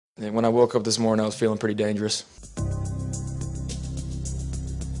And when I woke up this morning, I was feeling pretty dangerous.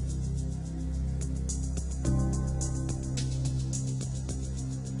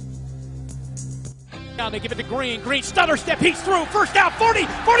 Now they give it to Green. Green stutter step. He's through. First down. 40,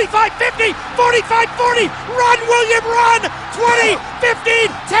 45, 50, 45, 40. Run, William, run. 20, 15,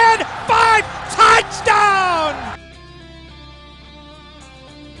 10, 5. Touchdown.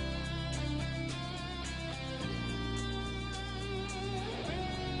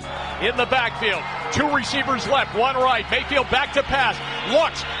 In the backfield, two receivers left, one right. Mayfield back to pass,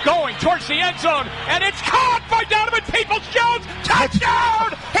 looks, going towards the end zone, and it's caught by Donovan Peoples-Jones.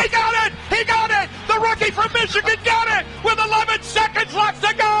 Touchdown! He got it! He got it! The rookie from Michigan got it with 11 seconds left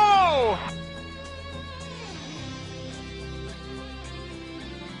to go!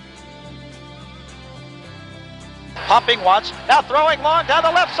 Popping once, now throwing long down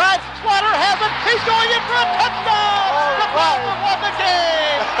the left side. Slaughter has it. He's going in for a touchdown. The Falcons won the game.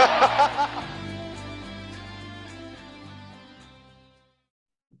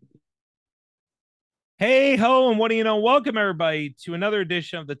 Hey ho, and what do you know? Welcome everybody to another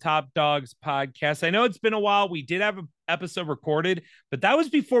edition of the Top Dogs podcast. I know it's been a while. We did have an episode recorded, but that was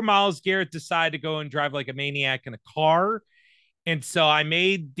before Myles Garrett decided to go and drive like a maniac in a car. And so I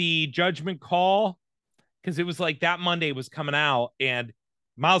made the judgment call because it was like that Monday was coming out and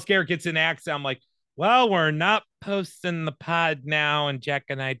Myles Garrett gets in accident. I'm like, well, we're not posting the pod now, and Jack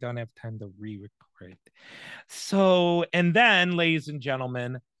and I don't have time to re-record. So, and then, ladies and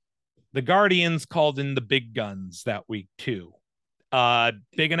gentlemen, the Guardians called in the big guns that week too.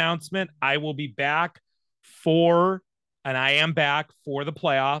 Big announcement. I will be back and I am back for the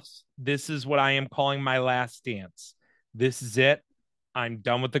playoffs. This is what I am calling my last dance. This is it. I'm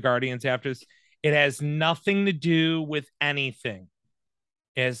done with the Guardians after this. It has nothing to do with anything.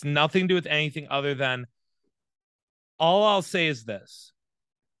 It has nothing to do with anything other than all I'll say is this.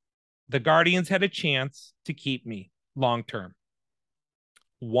 The Guardians had a chance to keep me long term.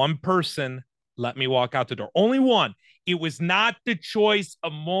 One person let me walk out the door. Only one. It was not the choice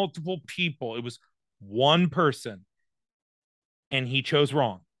of multiple people. It was one person. And he chose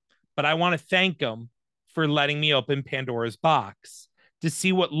wrong. But I want to thank him for letting me open Pandora's box to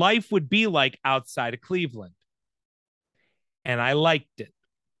see what life would be like outside of Cleveland. And I liked it.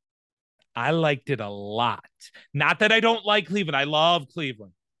 I liked it a lot. Not that I don't like Cleveland. I love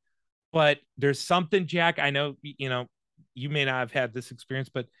Cleveland. But there's something, Jack, I know, you may not have had this experience,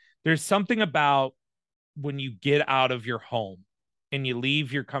 but there's something about when you get out of your home and you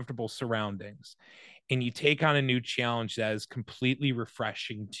leave your comfortable surroundings and you take on a new challenge that is completely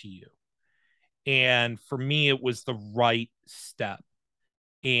refreshing to you. And for me, it was the right step.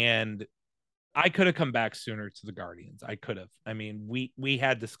 And I could have come back sooner to the Guardians. I could have. I mean, we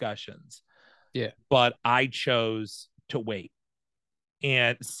had discussions. Yeah. But I chose to wait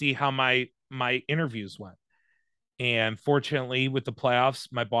and see how my interviews went. And fortunately, with the playoffs,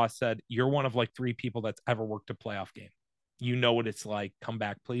 my boss said, "You're one of like 3 people that's ever worked a playoff game. You know what it's like. Come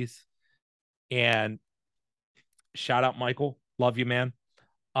back, please." And shout out, Michael. Love you, man.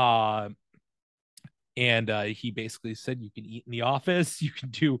 And he basically said, you can eat in the office. You can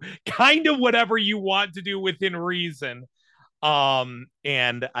do kind of whatever you want to do within reason.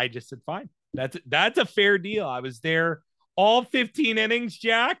 And I just said, fine. That's a fair deal. I was there all 15 innings,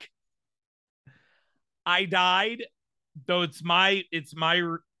 Jack. I died, though it's my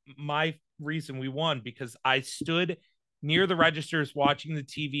reason we won, because I stood near the registers watching the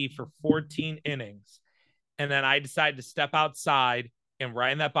TV for 14 innings. And then I decided to step outside, and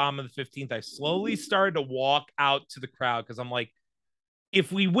right in that bottom of the 15th, I slowly started to walk out to the crowd because I'm like,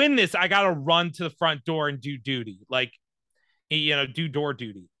 if we win this, I got to run to the front door and do duty, like, do door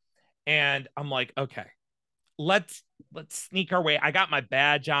duty. And I'm like, okay, let's sneak our way. I got my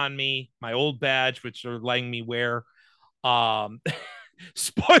badge on me, my old badge, which they're letting me wear.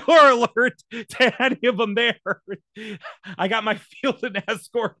 Spoiler alert to any of them there. I got my field and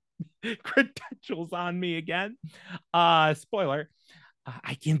escort credentials on me again. Spoiler.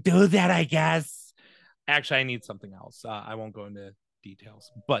 I can do that, I guess. Actually, I need something else. I won't go into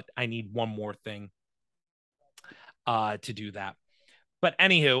details, but I need one more thing to do that. But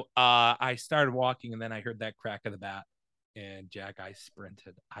anywho, I started walking, and then I heard that crack of the bat. And Jack, I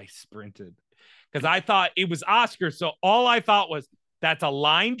sprinted because I thought it was Oscar. So all I thought was, that's a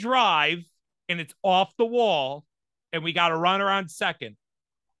line drive and it's off the wall and we got to run around second.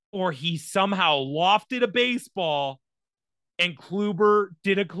 Or he somehow lofted a baseball and Kluber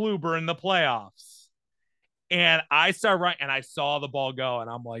did a Kluber in the playoffs. And I started running and I saw the ball go and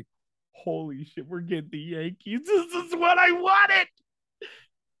I'm like, holy shit, we're getting the Yankees. This is what I wanted.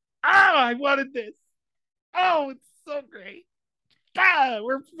 Oh, I wanted this. Oh, it's so great. God,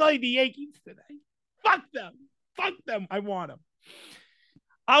 we're playing the Yankees today. Fuck them. Fuck them. I want them.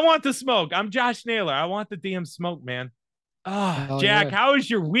 I want the smoke. I'm Josh Naylor. I want the damn smoke, man. Jack, yeah. how was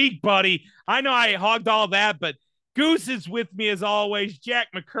your week, buddy? I know I hogged all that, but Goose is with me as always. Jack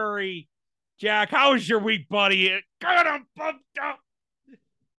McCurry. Jack, how was your week, buddy? God, I'm pumped up.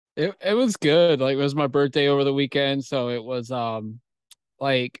 It was good. Like, it was my birthday over the weekend, so it was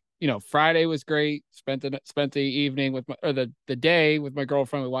Friday was great. Spent the evening with the day with my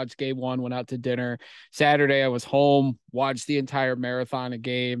girlfriend. We watched game one, went out to dinner. Saturday I was home, watched the entire marathon of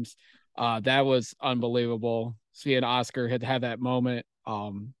games. That was unbelievable. Seeing Oscar had that moment.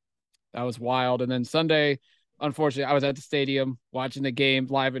 That was wild. And then Sunday, unfortunately, I was at the stadium watching the game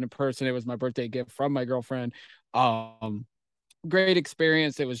live and in person. It was my birthday gift from my girlfriend. Great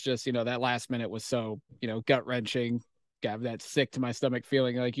experience. It was just, that last minute was so, gut wrenching. Got that sick to my stomach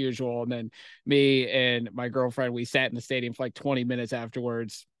feeling like usual. And then me and my girlfriend, we sat in the stadium for like 20 minutes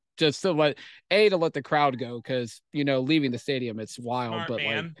afterwards, just to let the crowd go. Cause leaving the stadium, it's wild,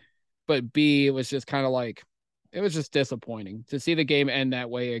 but B, it was just kind of like, it was just disappointing to see the game end that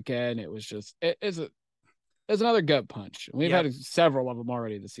way again. It was just, it's another gut punch. We've had several of them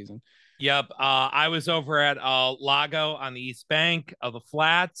already this season. Yep. I was over at Lago on the East Bank of the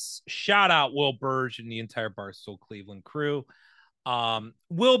Flats. Shout out Will Burge and the entire Barstool Cleveland crew.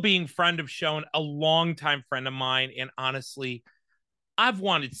 Will being friend of show, a longtime friend of mine. And honestly, I've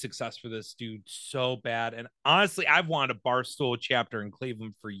wanted success for this dude so bad. And honestly, I've wanted a Barstool chapter in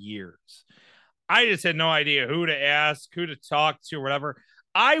Cleveland for years. I just had no idea who to ask, who to talk to, or whatever.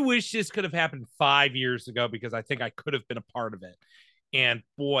 I wish this could have happened 5 years ago because I think I could have been a part of it. And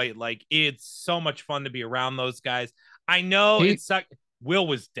boy, like, it's so much fun to be around those guys. I know Will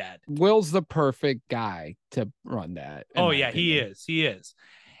was dead. Will's the perfect guy to run that. Oh yeah, opinion. He is.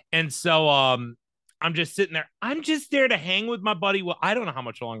 And so I'm just sitting there. I'm just there to hang with my buddy. Well, I don't know how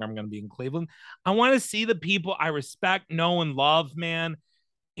much longer I'm going to be in Cleveland. I want to see the people I respect, know, and love, man.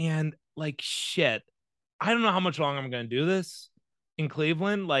 And like, shit, I don't know how much longer I'm going to do this in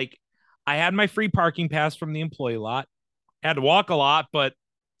Cleveland. Like, I had my free parking pass from the employee lot. Had to walk a lot, but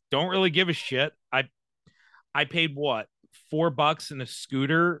don't really give a shit. I paid what, $4 in a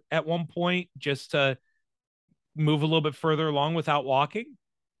scooter at one point just to move a little bit further along without walking.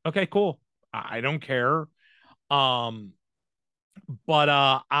 Okay, cool. I don't care. But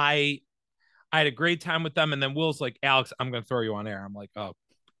I had a great time with them. And then Will's like, Alex, I'm going to throw you on air. I'm like, oh,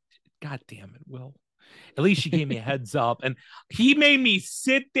 God damn it, Will. At least she gave me a heads up. And he made me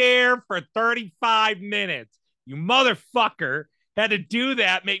sit there for 35 minutes. You motherfucker had to do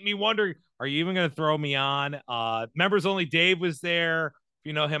that. Make me wonder, are you even going to throw me on? Members Only Dave was there. If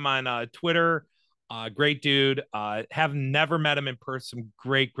you know him on Twitter, great dude. Have never met him in person.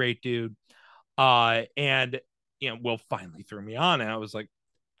 Great dude. And Will finally threw me on. And I was like,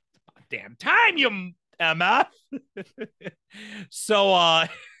 damn time, you MF. So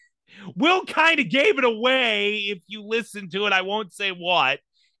Will kind of gave it away. If you listen to it, I won't say what.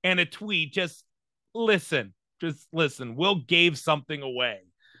 And a tweet, just listen. Will gave something away.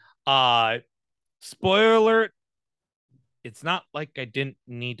 Spoiler alert. It's not like I didn't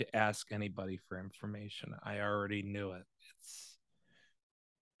need to ask anybody for information. I already knew it.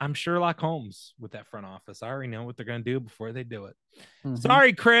 I'm Sherlock Holmes with that front office. I already know what they're going to do before they do it. Mm-hmm.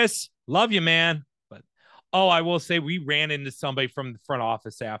 Sorry, Chris. Love you, man. But, I will say we ran into somebody from the front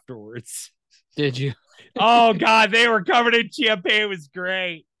office afterwards. Did you? Oh, God. They were covered in champagne. It was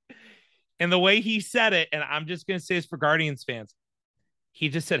great. And the way he said it, and I'm just going to say this for Guardians fans, he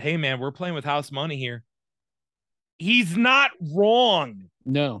just said, hey, man, we're playing with house money here. He's not wrong.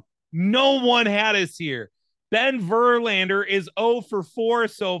 No one had us here. Ben Verlander is 0 for 4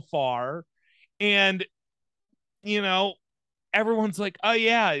 so far. And, everyone's like, oh,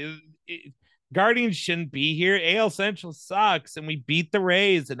 yeah, Guardians shouldn't be here. AL Central sucks. And we beat the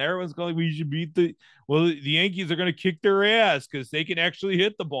Rays. And everyone's going, we should beat the Yankees are going to kick their ass because they can actually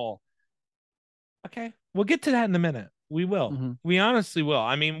hit the ball. Okay, we'll get to that in a minute. We will. Mm-hmm. We honestly will.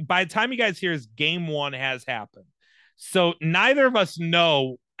 I mean, by the time you guys hear this, game one has happened. So neither of us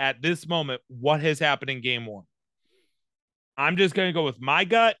know at this moment what has happened in game one. I'm just going to go with my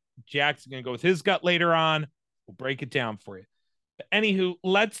gut. Jack's going to go with his gut later on. We'll break it down for you. But anywho,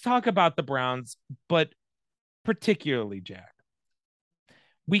 let's talk about the Browns, but particularly Jack.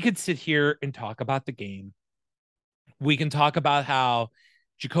 We could sit here and talk about the game. We can talk about how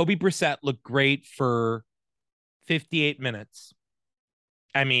Jacoby Brissett looked great for 58 minutes.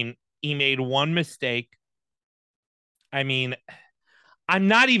 I mean, he made one mistake. I mean, I'm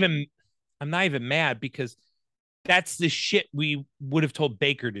not even mad because that's the shit we would have told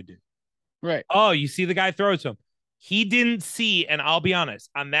Baker to do. Right. Oh, you see the guy throws him. He didn't see, and I'll be honest,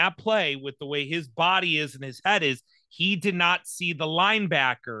 on that play with the way his body is and his head is, he did not see the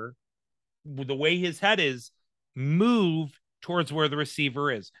linebacker, the way his head is, move towards where the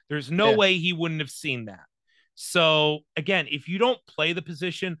receiver is. There's no way he wouldn't have seen that. So again, if you don't play the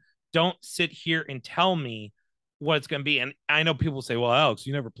position, don't sit here and tell me what it's going to be. And I know people say, well, Alex,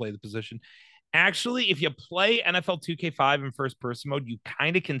 you never play the position. Actually, if you play NFL 2K5 in first person mode, you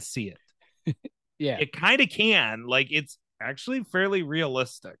kind of can see it. Yeah. It kind of can. Like, it's actually fairly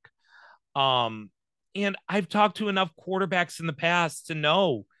realistic. And I've talked to enough quarterbacks in the past to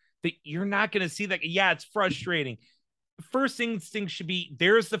know that you're not going to see that. Yeah, it's frustrating. First instinct should be,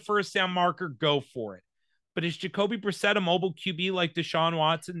 there's the first down marker, go for it. But is Jacoby Brissett a mobile QB like Deshaun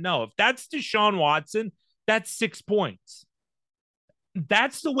Watson? No. If that's Deshaun Watson, that's 6 points.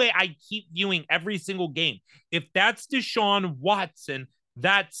 That's the way I keep viewing every single game. If that's Deshaun Watson,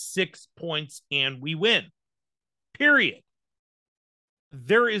 that's 6 points and we win. Period.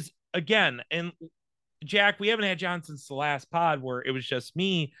 There is, again, and Jack, we haven't had John since the last pod where it was just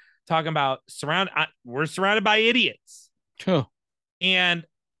me talking about we're surrounded by idiots. And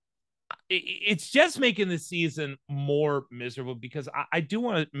it's just making the season more miserable because I do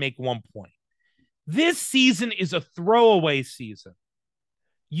want to make one point. This season is a throwaway season.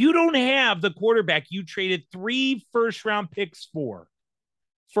 You don't have the quarterback you traded 3 first-round picks for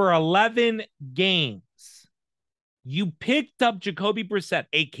 11 games. You picked up Jacoby Brissett,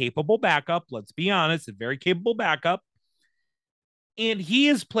 a capable backup. Let's be honest, a very capable backup. And he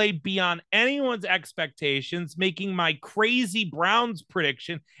has played beyond anyone's expectations, making my crazy Browns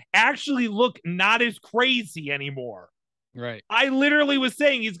prediction actually look not as crazy anymore. Right. I literally was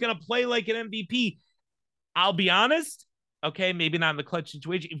saying he's going to play like an MVP. I'll be honest. Okay, maybe not in the clutch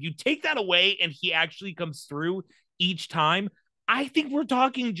situation. If you take that away and he actually comes through each time, I think we're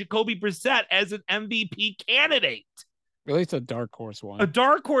talking Jacoby Brissett as an MVP candidate. At least a dark horse one. A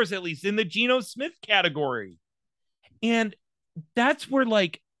dark horse, at least, in the Geno Smith category. And that's where,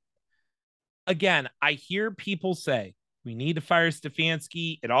 like, again, I hear people say, we need to fire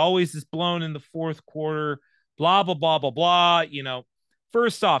Stefanski. It always is blown in the fourth quarter, blah, blah, blah, blah, blah. You know,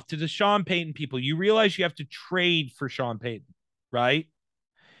 first off, to the Sean Payton people, you realize you have to trade for Sean Payton, right?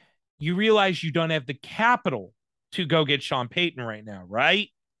 You realize you don't have the capital to go get Sean Payton right now, right?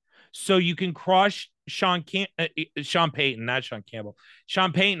 So you can crush Sean Payton, not Sean Campbell,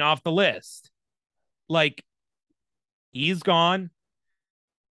 Sean Payton off the list. Like, he's gone.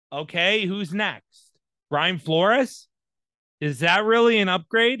 Okay, who's next? Brian Flores? Is that really an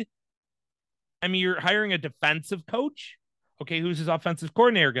upgrade? I mean, you're hiring a defensive coach. Okay, who's his offensive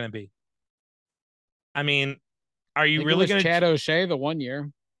coordinator going to be? I mean, are you really going to... Chad O'Shea the one year.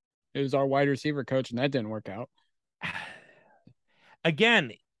 It was our wide receiver coach, and that didn't work out.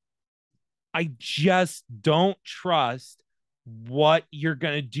 Again, I just don't trust what you're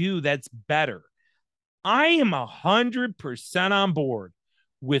going to do that's better. I am 100% on board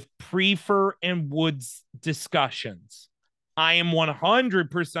with Prefer and Woods discussions. I am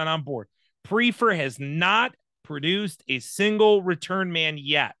 100% on board. Prefer has not produced a single return man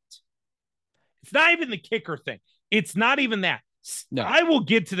yet. It's not even the kicker thing. It's not even that. No. I will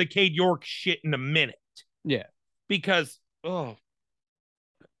get to the Cade York shit in a minute. Yeah. Because,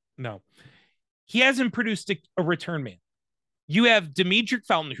 no. He hasn't produced a return man. You have Demetric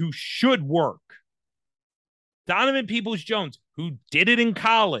Felton, who should work. Donovan Peoples-Jones, who did it in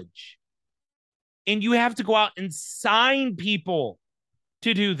college. And you have to go out and sign people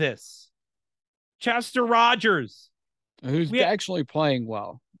to do this. Chester Rogers. Who's actually playing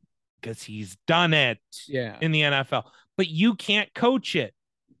well. Because he's done it in the NFL. But you can't coach it.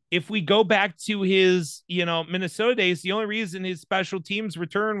 If we go back to his, Minnesota days, the only reason his special teams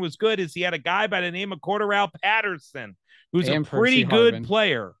return was good is he had a guy by the name of Cordarrelle Patterson, who's a pretty good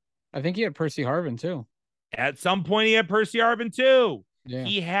player. I think he had Percy Harvin, too. At some point, he had Percy Harvin, too. Yeah.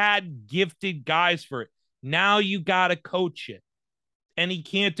 He had gifted guys for it. Now you got to coach it. And he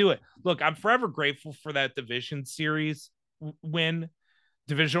can't do it. Look, I'm forever grateful for that division series win,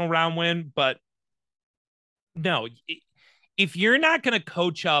 divisional round win. But no, if you're not going to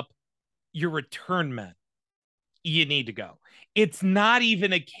coach up your return men, you need to go. It's not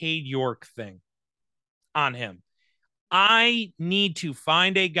even a Cade York thing on him. I need to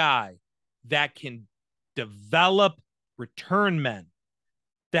find a guy that can develop return men,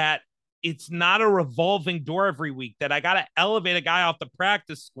 that it's not a revolving door every week, that I got to elevate a guy off the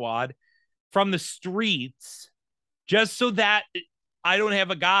practice squad from the streets just so that I don't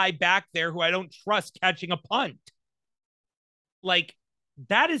have a guy back there who I don't trust catching a punt. Like,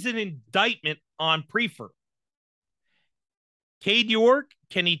 that is an indictment on Prefer. Cade York,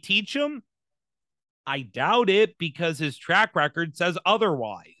 can he teach him? I doubt it because his track record says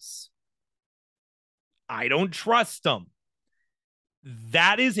otherwise. I don't trust him.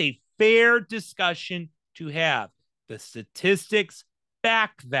 That is a fair discussion to have. The statistics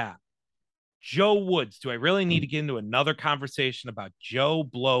back that. Joe Woods. Do I really need to get into another conversation about Joe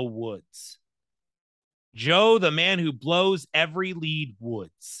Blow Woods? Joe, the man who blows every lead,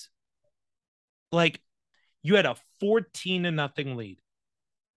 Woods. Like, you had a 14-0 lead.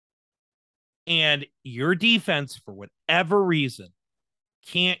 And your defense, for whatever reason,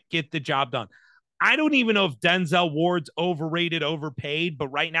 can't get the job done. I don't even know if Denzel Ward's overrated, overpaid, but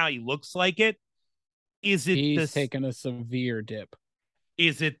right now he looks like it. He's taken a severe dip.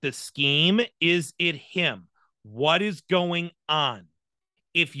 Is it the scheme? Is it him? What is going on?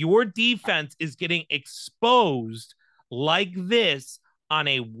 If your defense is getting exposed like this on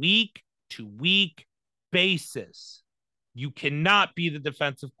a week-to-week basis, you cannot be the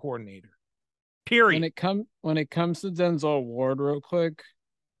defensive coordinator. Period. When it comes to Denzel Ward, real quick,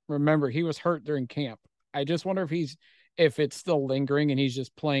 remember he was hurt during camp. I just wonder if it's still lingering and he's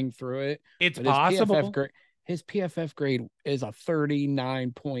just playing through it. It's possible. His PFF grade is a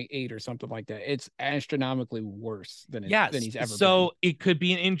 39.8 or something like that. It's astronomically worse than he's ever been. So it could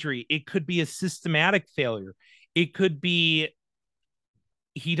be an injury. It could be a systematic failure. It could be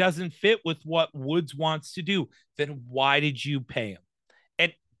he doesn't fit with what Woods wants to do. Then why did you pay him?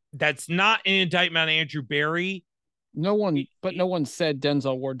 And that's not an indictment on Andrew Berry. No one said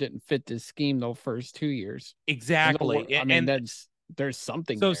Denzel Ward didn't fit this scheme the first 2 years. Exactly. There's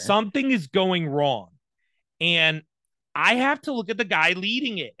something. So there. Something is going wrong. And I have to look at the guy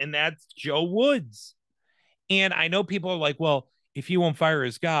leading it, and that's Joe Woods. And I know people are like, well, if he won't fire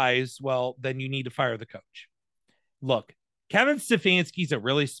his guys, well, then you need to fire the coach. Look, Kevin Stefanski's a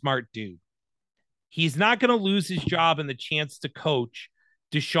really smart dude. He's not going to lose his job and the chance to coach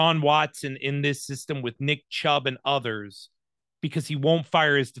Deshaun Watson in this system with Nick Chubb and others because he won't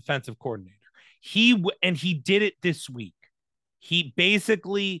fire his defensive coordinator. He did it this week. He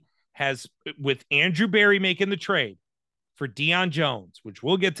basically has, with Andrew Berry making the trade for Deion Jones, which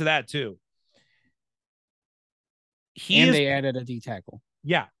we'll get to that too. They added a D tackle.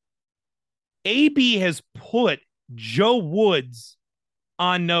 Yeah. AB has put Joe Woods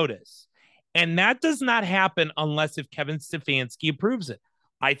on notice. And that does not happen unless if Kevin Stefanski approves it.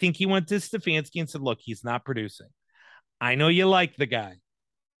 I think he went to Stefanski and said, look, he's not producing. I know you like the guy,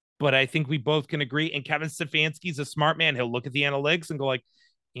 but I think we both can agree. And Kevin Stefanski's a smart man. He'll look at the analytics and go like,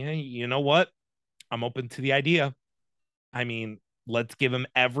 yeah, you know what? I'm open to the idea. I mean, let's give him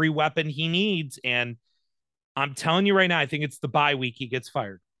every weapon he needs. And I'm telling you right now, I think it's the bye week he gets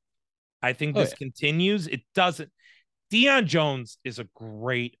fired. I think this continues. It doesn't. Deion Jones is a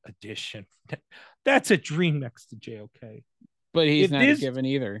great addition. That's a dream next to JOK. But he's not given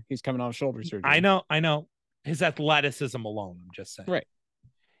either. He's coming off shoulder surgery. I know. His athleticism alone, I'm just saying. Right.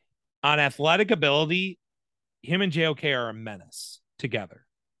 On athletic ability, him and JOK are a menace together.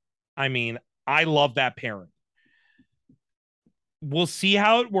 I mean, I love that pairing. We'll see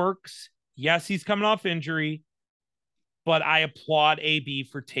how it works. Yes, he's coming off injury, but I applaud AB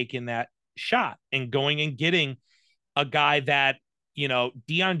for taking that shot and going and getting a guy that,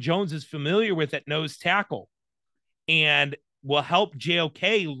 Deion Jones is familiar with at nose tackle and will help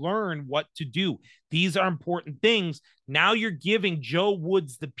JOK learn what to do. These are important things. Now you're giving Joe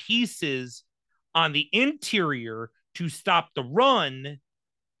Woods the pieces on the interior to stop the run.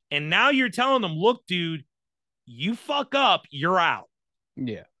 And now you're telling them, look, dude, you fuck up, you're out.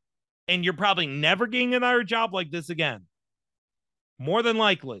 Yeah. And you're probably never getting another job like this again. More than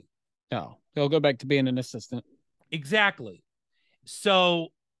likely. No, he'll go back to being an assistant. Exactly. So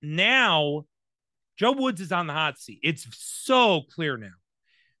now Joe Woods is on the hot seat. It's so clear now.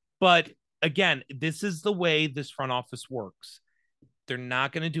 But again, this is the way this front office works. They're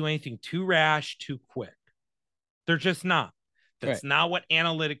not going to do anything too rash, too quick. They're just not. That's not what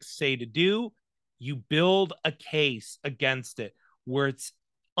analytics say to do. You build a case against it where it's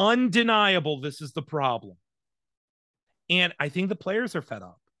undeniable this is the problem. And I think the players are fed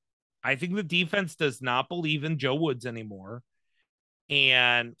up. I think the defense does not believe in Joe Woods anymore.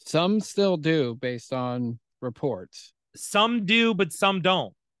 And some still do based on reports. Some do, but some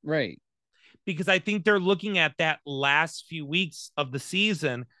don't. Right. Because I think they're looking at that last few weeks of the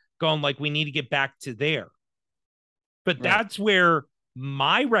season going like, we need to get back to there. But that's where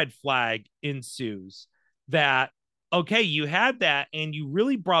my red flag ensues that, okay, you had that and you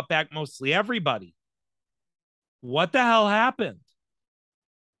really brought back mostly everybody. What the hell happened?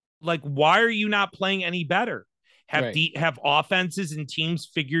 Like, why are you not playing any better? Have offenses and teams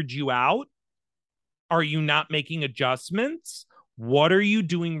figured you out? Are you not making adjustments? What are you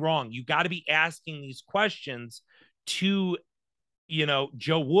doing wrong? You got to be asking these questions to,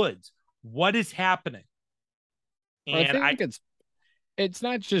 Joe Woods. What is happening? And I think it's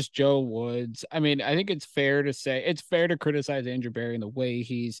not just Joe Woods. I mean, I think it's fair to criticize Andrew Berry in the way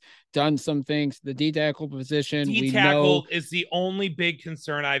he's done some things. The D tackle position, D tackle is the only big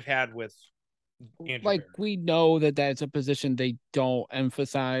concern I've had with Andrew Berry. We know that that's a position they don't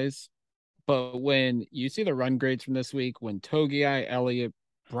emphasize, but when you see the run grades from this week, when Togiai, Elliott,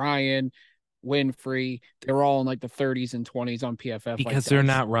 Bryan, Winfrey, they're all in like the 30s and 20s on PFF because they're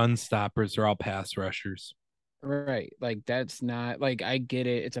not run stoppers; they're all pass rushers. Right. Like that's not I get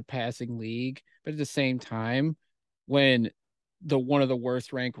it. It's a passing league, but at the same time, when one of the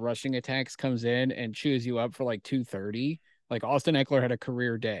worst ranked rushing attacks comes in and chews you up for like 230, like Austin Eckler had a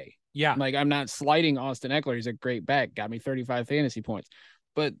career day. Yeah. Like I'm not slighting Austin Eckler. He's a great back, got me 35 fantasy points,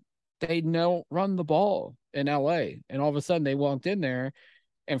 but they don't run the ball in LA. And all of a sudden they walked in there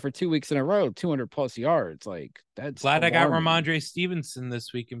and for 2 weeks in a row, 200 plus yards. Like that's glad alarming. I got Ramondre Stevenson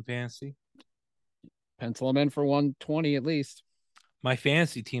this week in fantasy. Pencil him in for 120 at least. My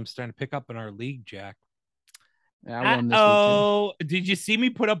fantasy team's starting to pick up in our league, Jack. I won this week too. Did you see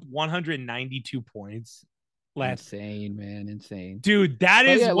me put up 192 points? Insane, man. Insane. Dude, that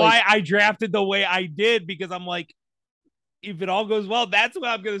is why I drafted the way I did, because I'm like, if it all goes well, that's what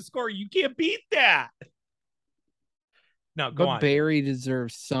I'm going to score. You can't beat that. No, go on. But Berry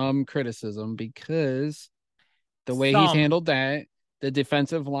deserves some criticism because the way he's handled that, the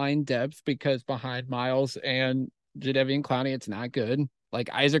defensive line depth, because behind Miles and Jadeveon Clowney, it's not good.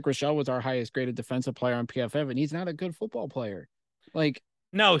 Like Isaac Rochelle was our highest graded defensive player on PFF, and he's not a good football player. Like,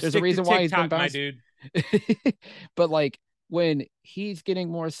 no, there's a reason why he's been bounced, my dude. But like when he's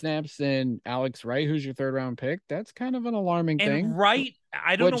getting more snaps than Alex Wright, who's your 3rd round pick, that's kind of an alarming thing. Wright,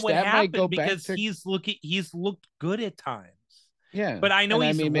 I don't know what happened because he's looked good at times. Yeah, but I know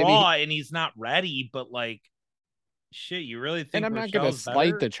he's raw and he's not ready. But like, shit, you really think? And I'm not going to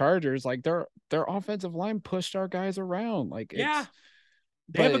slight the Chargers. Like their offensive line pushed our guys around. Like, they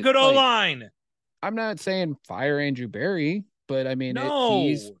have a good O-line. I'm not saying fire Andrew Berry, but I mean,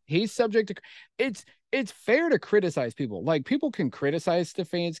 he's subject to. It's fair to criticize people. Like people can criticize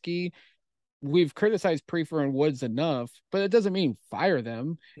Stefanski. We've criticized Prefer and Woods enough, but it doesn't mean fire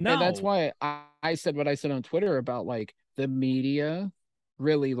them. No, and that's why I said what I said on Twitter about like the media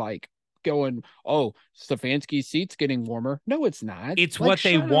really like going, oh, Stefanski's seat's getting warmer. No, it's not. It's like, what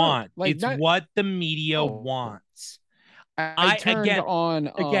they want. Like, it's what the media wants. I turned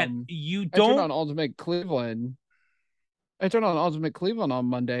on Ultimate Cleveland. I turned on Ultimate Cleveland on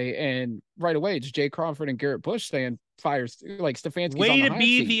Monday, and right away it's Jay Crawford and Garrett Bush saying fires like Stefanski's way to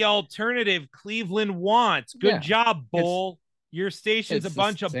be the alternative Cleveland wants. Good job, Bull. Your station's a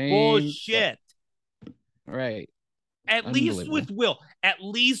bunch of bullshit. Right. At least with Will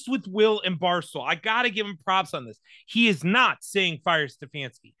and Barstool. I got to give him props on this. He is not saying fire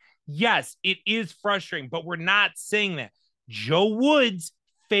Stefanski. Yes, it is frustrating, but we're not saying that. Joe Woods,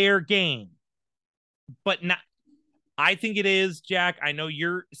 fair game. But not. I think it is, Jack. I know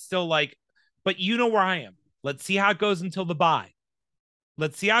you're still like, but you know where I am. Let's see how it goes until the bye.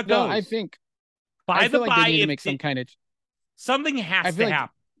 Let's see how it goes. No, I think by the bye, they need to make some kind of something has to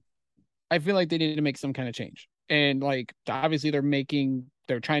happen. I feel like they need to make some kind of change. And like obviously they're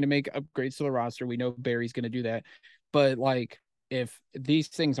trying to make upgrades to the roster. We know Barry's going to do that. But like if these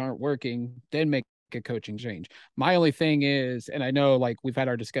things aren't working, then make a coaching change. My only thing is, and I know like we've had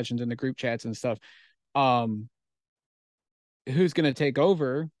our discussions in the group chats and stuff, who's going to take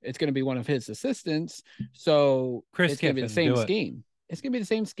over? It's going to be one of his assistants. So Chris it's going to be the same scheme. It's going to be the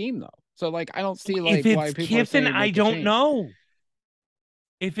same scheme though. So like, I don't see like if why it's people Kiffin, are saying I don't know.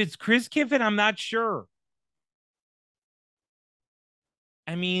 If it's Chris Kiffin, I'm not sure.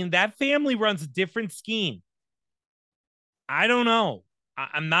 I mean, that family runs a different scheme. I don't know.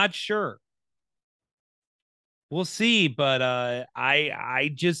 I'm not sure. We'll see, but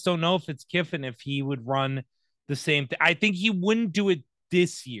I just don't know if it's Kiffin, if he would run the same thing. I think he wouldn't do it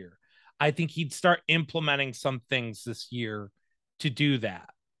this year. I think he'd start implementing some things this year to do that,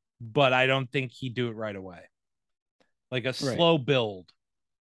 but I don't think he'd do it right away. Like a slow build.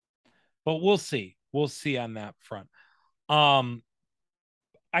 But we'll see. We'll see on that front.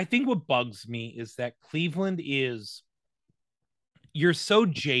 I think what bugs me is that Cleveland you're so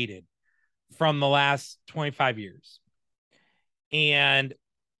jaded from the last 25 years. And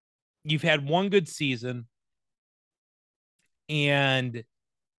you've had one good season and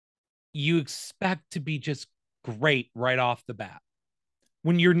you expect to be just great right off the bat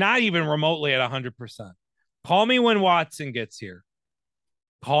when you're not even remotely at 100%. Call me when Watson gets here.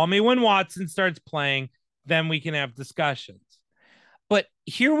 Call me when Watson starts playing, then we can have discussions. But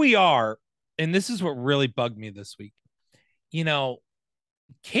here we are, and this is what really bugged me this week. You know,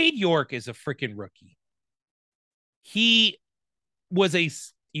 Cade York is a freaking rookie. He was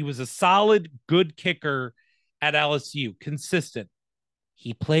a solid, good kicker at LSU, consistent.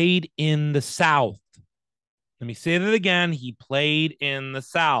 He played in the South. Let me say that again. He played in the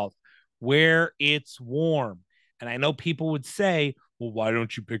South where it's warm. And I know people would say, well, why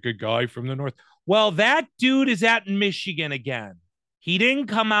don't you pick a guy from the North? Well, that dude is at Michigan again. He didn't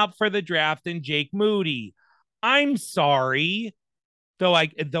come out for the draft in Jake Moody. I'm sorry. Though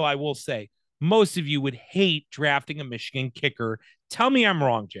I will say, most of you would hate drafting a Michigan kicker. Tell me I'm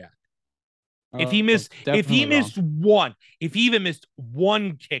wrong, Jack. If he even missed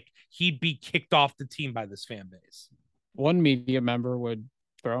one kick, he'd be kicked off the team by this fan base. One media member would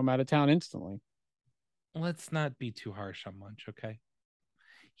throw him out of town instantly. Let's not be too harsh on Munch, okay?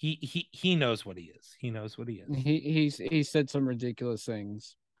 He knows what he is. He knows what he is. He said some ridiculous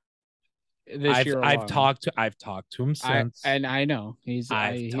things. I've talked to him since. And I know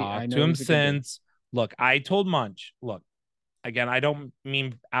I've talked to him since. Look, I told Munch, look, again, I don't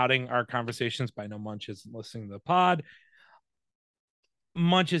mean outing our conversations, but I know Munch isn't listening to the pod.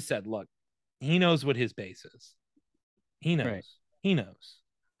 Munch has said, look, he knows what his base is. He knows. Right. He knows.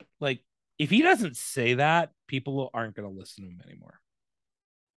 Like, if he doesn't say that, people aren't going to listen to him anymore.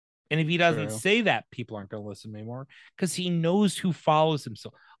 And if he doesn't say that, people aren't going to listen anymore because he knows who follows him.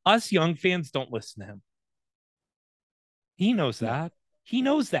 So us young fans don't listen to him. He knows that. He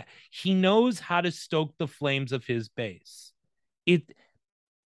knows that. He knows how to stoke the flames of his base.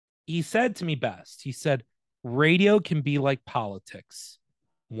 He said to me best, he said, radio can be like politics.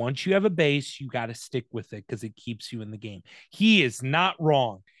 Once you have a base, you got to stick with it because it keeps you in the game. He is not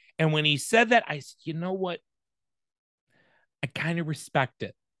wrong. And when he said that, I said, you know what? I kind of respect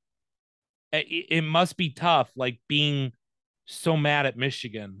it. It must be tough, like being so mad at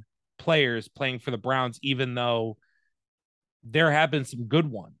Michigan players playing for the Browns, even though there have been some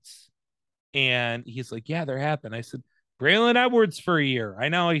good ones. And he's like, yeah, there have been. I said, Braylon Edwards for a year. I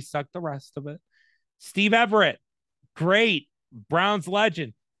know he sucked the rest of it. Steve Everett, great. Browns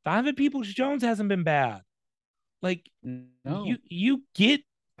legend. Donovan Peoples-Jones hasn't been bad. Like, no. you get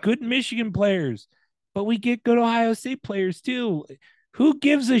good Michigan players, but we get good Ohio State players too. Who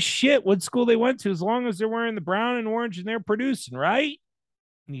gives a shit what school they went to as long as they're wearing the brown and orange and they're producing, right?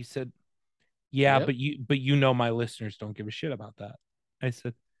 And he said, yeah, yep. but you know my listeners don't give a shit about that. I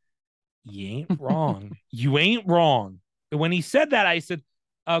said, you ain't wrong. You ain't wrong. And when he said that, I said,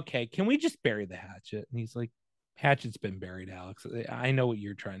 okay, can we just bury the hatchet? And he's like, hatchet's been buried, Alex. I know what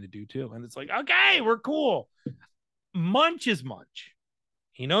you're trying to do too. And it's like, okay, we're cool. Munch is Munch.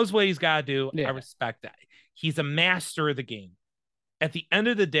 He knows what he's got to do. Yeah. I respect that. He's a master of the game. At the end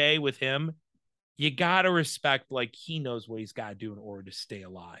of the day with him, you got to respect, like, he knows what he's got to do in order to stay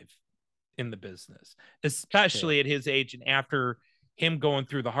alive in the business, especially at his age and after him going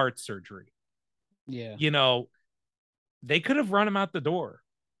through the heart surgery. Yeah. You know, they could have run him out the door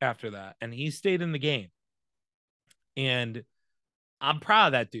after that, and he stayed in the game. And I'm proud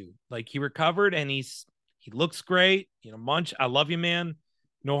of that dude. Like, he recovered and he looks great. You know, Munch, I love you, man.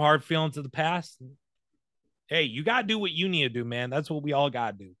 No hard feelings of the past. Hey, you got to do what you need to do, man. That's what we all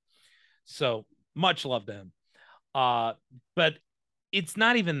got to do. So much love to him. But it's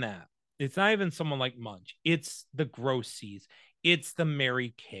not even that. It's not even someone like Munch. It's the Grossies. It's the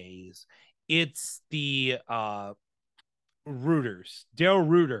Mary Kays. It's the Rooters. Daryl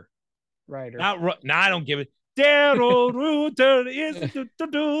Rooter. Right. No, I don't give it. Daryl Rooter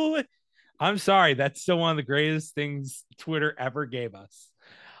is. I'm sorry. That's still one of the greatest things Twitter ever gave us.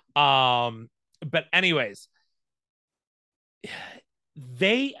 But anyways,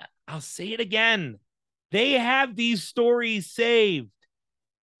 I'll say it again. They have these stories saved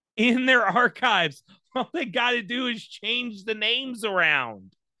in their archives. All they got to do is change the names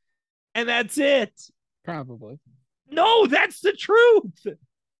around. And that's it. Probably. No, that's the truth.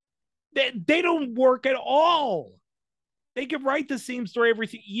 They don't work at all. They can write the same story every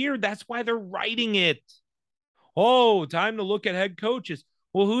year. That's why they're writing it. Oh, time to look at head coaches.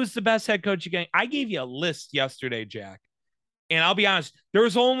 Well, who's the best head coach again? I gave you a list yesterday, Jack. And I'll be honest,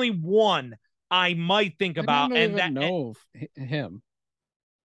 there's only one I might think about. I don't even know him.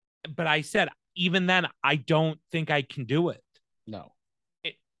 But I said, even then, I don't think I can do it. No.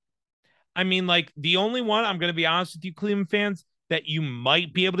 I mean, like, the only one, I'm going to be honest with you, Cleveland fans, that you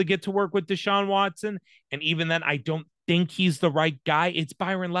might be able to get to work with Deshaun Watson. And even then, I don't think he's the right guy. It's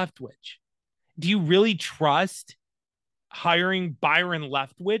Byron Leftwich. Do you really trust hiring Byron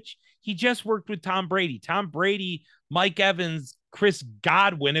Leftwich? He just worked with Tom Brady. Tom Brady, Mike Evans, Chris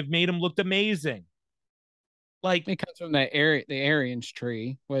Godwin have made him look amazing. Like, He comes from the Arians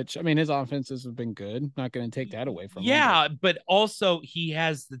tree, which I mean, his offenses have been good. Not going to take that away from him. yeah, but also he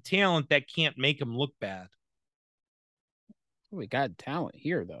has the talent that can't make him look bad. We got talent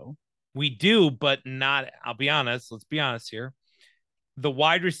here, though. We do, but not. I'll be honest. Let's be honest here. The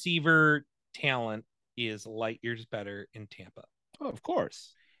wide receiver talent is light years better in Tampa. Oh, of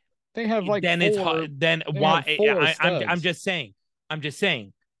course, they have like then why? I'm just saying.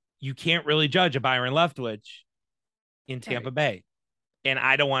 You can't really judge a Byron Leftwich in Tampa Bay. And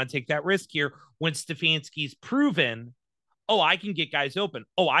I don't want to take that risk here when Stefanski's proven, I can get guys open.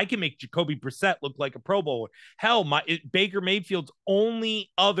 I can make Jacoby Brissett look like a Pro Bowler. Hell, Baker Mayfield's only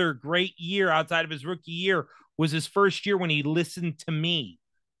other great year outside of his rookie year was his first year when he listened to me.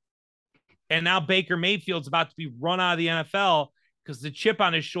 And now Baker Mayfield's about to be run out of the NFL because the chip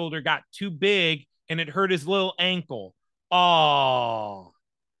on his shoulder got too big and it hurt his little ankle. Oh,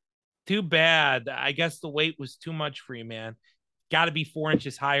 too bad. I guess the weight was too much for you, man. Got to be 4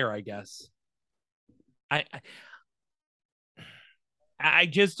 inches higher, I guess. I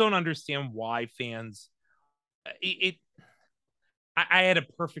just don't understand why fans. I had a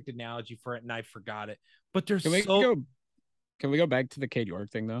perfect analogy for it and I forgot it. But there's Can we go back to the Cade York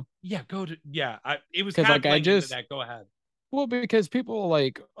thing though? Yeah, it was because kind like of that. Go ahead. Well, because people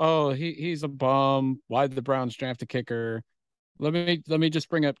like, he's a bum. Why did the Browns draft a kicker? Let me just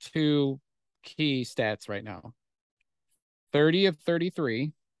bring up 2 key stats right now. 30 of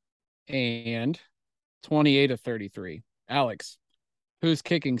 33 and 28 of 33. Alex, whose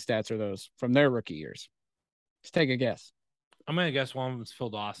kicking stats are those from their rookie years? Let's take a guess. I'm gonna guess one of them is Phil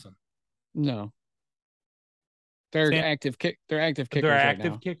Dawson. No. They're active kickers. They're active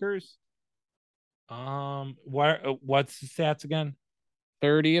kickers. What's the stats again?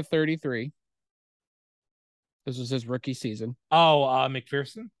 30 of 33. This was his rookie season.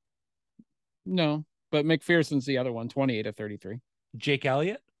 McPherson? No, but McPherson's the other one, 28 of 33. Jake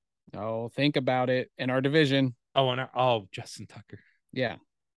Elliott? Oh, think about it. In our division. Justin Tucker. Yeah.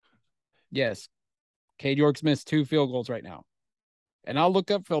 Yes. Cade York's missed 2 field goals right now. And I'll look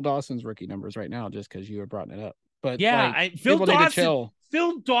up Phil Dawson's rookie numbers right now just because you were brought it up. But yeah, Phil Dawson.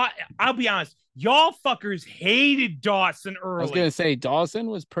 I'll be honest. Y'all fuckers hated Dawson early. I was going to say Dawson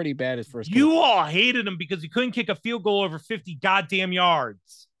was pretty bad his first. You all hated him because he couldn't kick a field goal over 50 goddamn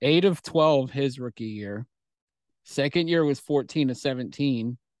yards. 8 of 12 his rookie year. Second year was 14 of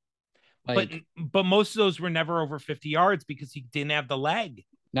 17. But most of those were never over 50 yards because he didn't have the leg.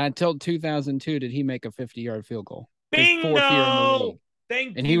 Not until 2002 did he make a 50-yard field goal. Bingo! His 4th year in the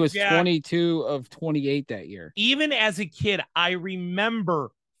league. And he was 22 of 28 that year. Even as a kid, I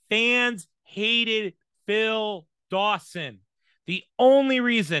remember fans hated Phil Dawson. The only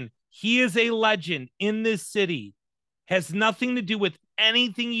reason he is a legend in this city has nothing to do with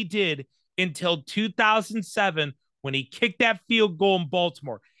anything he did until 2007 when he kicked that field goal in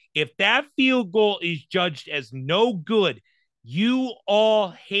Baltimore. If that field goal is judged as no good, you all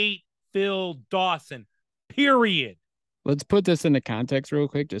hate Phil Dawson, period. Let's put this into context real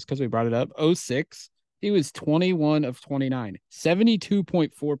quick, just because we brought it up. 06, he was 21 of 29,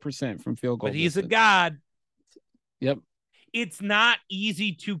 72.4% from field goal. But he's a god. Yep. It's not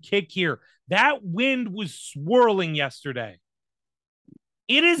easy to kick here. That wind was swirling yesterday.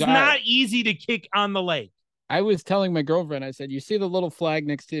 It is not easy to kick on the lake. I was telling my girlfriend, I said, you see the little flag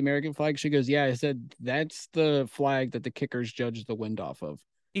next to the American flag? She goes, yeah. I said, that's the flag that the kickers judge the wind off of.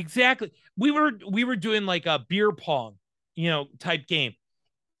 Exactly. We were doing like a beer pong, type game.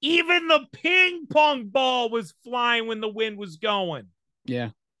 Even the ping pong ball was flying when the wind was going.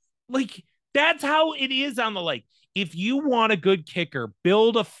 Yeah. Like, that's how it is on the lake. If you want a good kicker,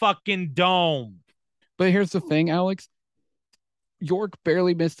 build a fucking dome. But here's the thing, Alex. York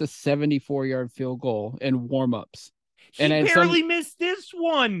barely missed a 74-yard field goal in warm-ups. He barely missed this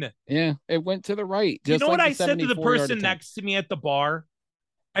one. Yeah, it went to the right. You know what I said to the person next to me at the bar?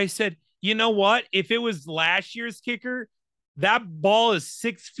 I said, you know what? If it was last year's kicker, that ball is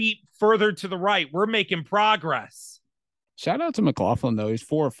 6 feet further to the right. We're making progress. Shout out to McLaughlin, though. He's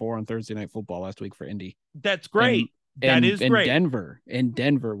 4-4 on Thursday Night Football last week for Indy. That's great. That is great. In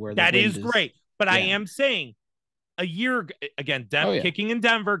Denver, where that is great. But yeah. I am saying a year again, kicking in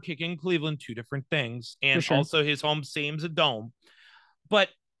Denver, kicking in Cleveland, 2 different things. And also his home same's a dome. But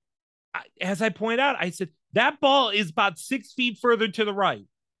as I point out, I said, that ball is about 6 feet further to the right.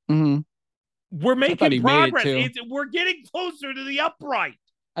 Mm-hmm. We're making progress. We're getting closer to the upright.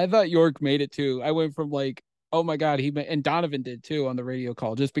 I thought York made it too. I went from like, oh my God, and Donovan did too on the radio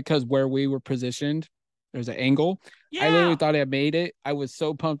call, just because where we were positioned, there's an angle. Yeah. I literally thought I made it. I was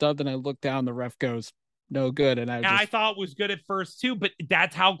so pumped up, and I looked down, the ref goes, no good. And I thought it was good at first too, but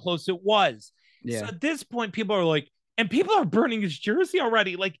that's how close it was. Yeah. So at this point, people are like, and people are burning his jersey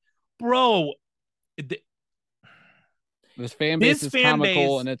already. Like, bro, This fan base this is fan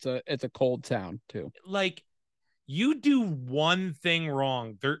comical, base, and it's a cold town too. like, you do one thing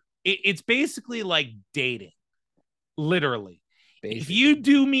wrong, it's basically like dating, literally. If Basically. you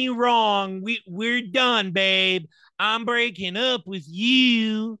do me wrong, we're done, babe. I'm breaking up with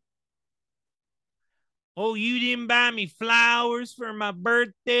you. Oh, you didn't buy me flowers for my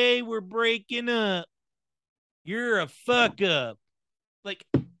birthday. We're breaking up. You're a fuck up. Like,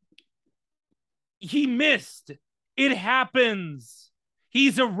 he missed. It happens.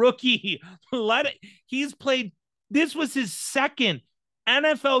 He's a rookie. Let it. He's played. This was his second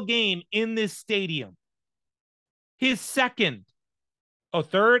NFL game in this stadium. His second. Oh,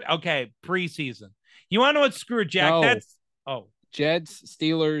 third? Okay, preseason. You want to know what screwed Jack? No. That's Jets,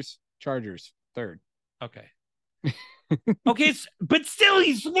 Steelers, Chargers, third. Okay. Okay, but still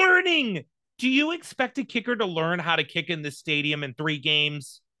he's learning. Do you expect a kicker to learn how to kick in this stadium in 3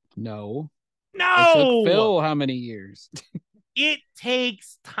 games? No. No. It took Phil how many years? It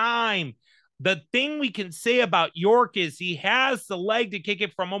takes time. The thing we can say about York is he has the leg to kick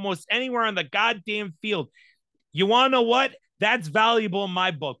it from almost anywhere on the goddamn field. You want to know what? That's valuable in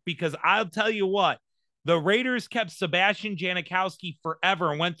my book, because I'll tell you what, the Raiders kept Sebastian Janikowski forever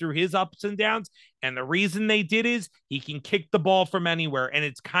and went through his ups and downs. And the reason they did is he can kick the ball from anywhere. And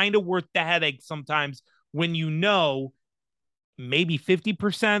it's kind of worth the headache sometimes when you know maybe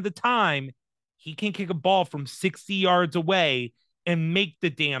 50% of the time he can kick a ball from 60 yards away and make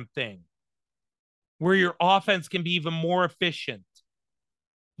the damn thing, where your offense can be even more efficient.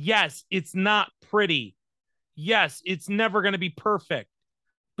 Yes, it's not pretty. Yes, it's never going to be perfect.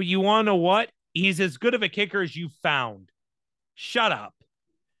 But you want to know what? He's as good of a kicker as you found. Shut up.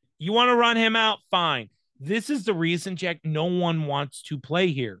 You want to run him out? Fine. This is the reason, Jack, no one wants to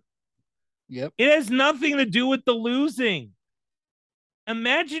play here. Yep. It has nothing to do with the losing.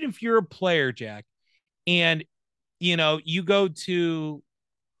 Imagine if you're a player, Jack, and, you know, you go to,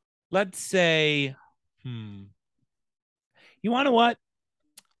 let's say, you want to what?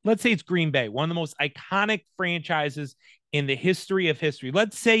 Let's say it's Green Bay, one of the most iconic franchises in the history of history.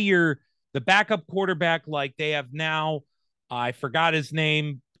 Let's say you're the backup quarterback like they have now. I forgot his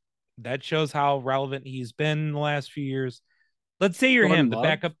name. That shows how relevant he's been in the last few years. Let's say you're Jordan him, Love? the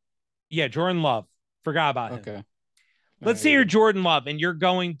backup. Yeah, Jordan Love. Forgot about him. Okay. Let's say you're Jordan Love and you're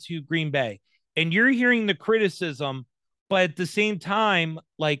going to Green Bay and you're hearing the criticism, but at the same time,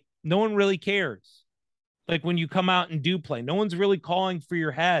 like, no one really cares. Like, when you come out and do play, no one's really calling for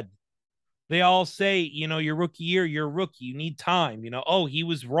your head. They all say, you know, your rookie year, you're a rookie. You need time. You know, oh, he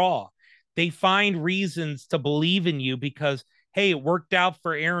was raw. They find reasons to believe in you because, hey, it worked out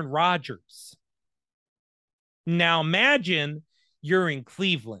for Aaron Rodgers. Now imagine you're in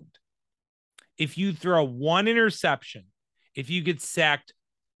Cleveland. If you throw one interception, if you get sacked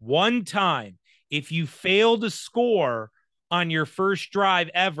one time, if you fail to score on your first drive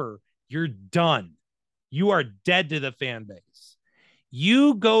ever, you're done. You are dead to the fan base.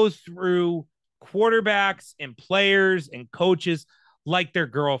 You go through quarterbacks and players and coaches like they're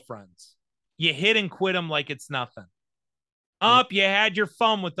girlfriends. You hit and quit them like it's nothing. Up, you had your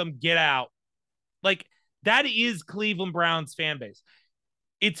fun with them, get out. Like, that is Cleveland Browns fan base.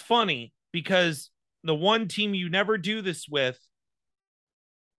 It's funny because the one team you never do this with,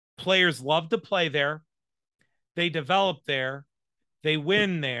 players love to play there. They develop there. They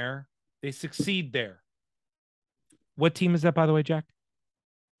win there. They succeed there. What team is that, by the way, Jack?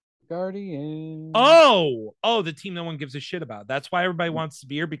 Guardians. Oh, the team no one gives a shit about. That's why everybody wants to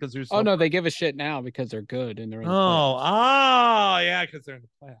be here, because there's no, they give a shit now because they're good and they're in the playoffs. Yeah, because they're in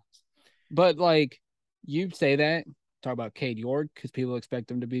the playoffs. But like, you say that, talk about Cade York, because people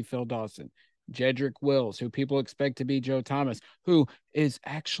expect him to be Phil Dawson. Jedrick Wills, who people expect to be Joe Thomas, who is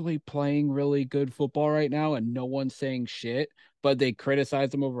actually playing really good football right now, and no one's saying shit, but they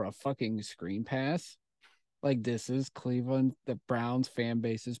criticize him over a fucking screen pass. Like, this is Cleveland, the Browns fan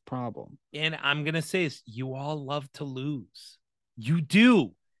base's problem. And I'm going to say this, you all love to lose. You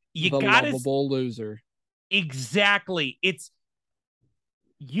do. You got to. Lovable loser. Exactly.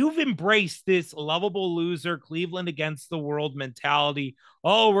 You've embraced this lovable loser, Cleveland against the world mentality.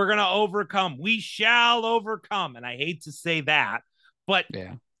 Oh, we're going to overcome. We shall overcome. And I hate to say that, but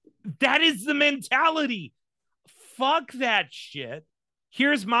yeah, that is the mentality. Fuck that shit.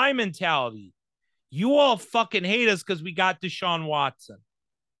 Here's my mentality. You all fucking hate us because we got Deshaun Watson,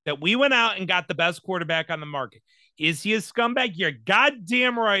 that we went out and got the best quarterback on the market. Is he a scumbag? You're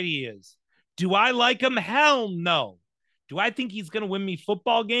goddamn right he is. Do I like him? Hell no. Do I think he's going to win me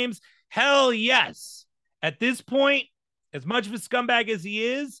football games? Hell yes. At this point, as much of a scumbag as he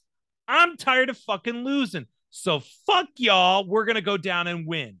is, I'm tired of fucking losing. So fuck y'all. We're going to go down and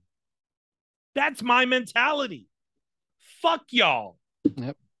win. That's my mentality. Fuck y'all.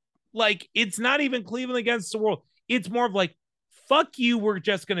 Yep. Like, it's not even Cleveland against the world. It's more of like, fuck you. We're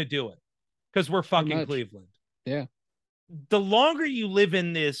just going to do it because we're fucking Cleveland. Yeah. The longer you live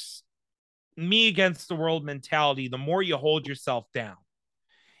in this me against the world mentality, the more you hold yourself down.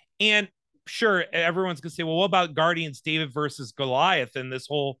 And sure, everyone's going to say, well, what about Guardians David versus Goliath and this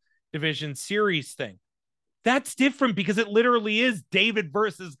whole division series thing? That's different because it literally is David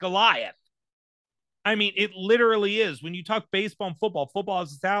versus Goliath. I mean, it literally is. When you talk baseball and football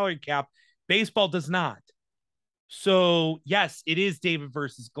has a salary cap. Baseball does not. So, yes, it is David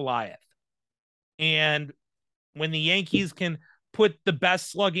versus Goliath. And when the Yankees can put the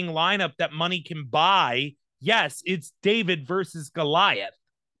best slugging lineup that money can buy, yes, it's David versus Goliath.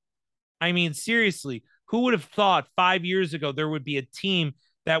 I mean, seriously, who would have thought 5 years ago there would be a team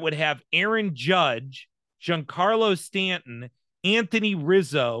that would have Aaron Judge, Giancarlo Stanton, Anthony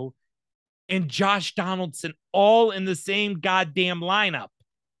Rizzo, and Josh Donaldson all in the same goddamn lineup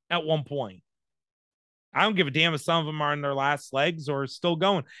at one point? I don't give a damn if some of them are in their last legs or still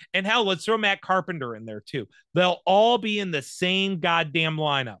going. And hell, let's throw Matt Carpenter in there too. They'll all be in the same goddamn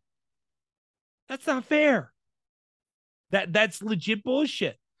lineup. That's not fair. That's legit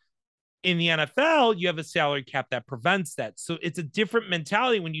bullshit. In the NFL, you have a salary cap that prevents that. So it's a different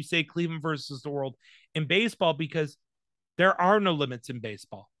mentality when you say Cleveland versus the world in baseball, because there are no limits in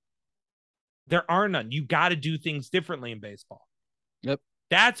baseball. There are none. You got to do things differently in baseball. Yep.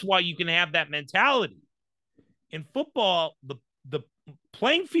 That's why you can have that mentality. In football, the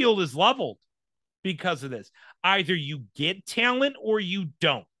playing field is leveled because of this. Either you get talent or you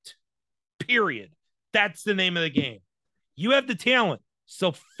don't. Period. That's the name of the game. You have the talent,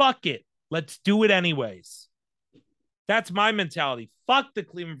 so fuck it. Let's do it anyways. That's my mentality. Fuck the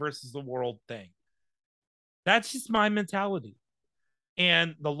Cleveland versus the world thing. That's just my mentality.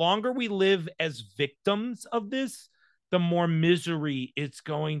 And the longer we live as victims of this, the more misery it's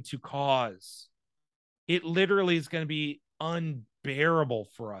going to cause. It literally is going to be unbearable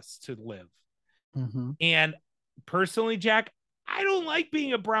for us to live. Mm-hmm. And personally, Jack, I don't like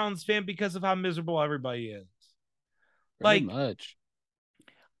being a Browns fan because of how miserable everybody is. Pretty Like, much.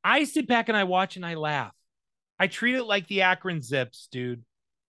 I sit back and I watch and I laugh. I treat it like the Akron Zips, dude.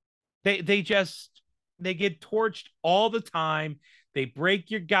 They get torched all the time. They break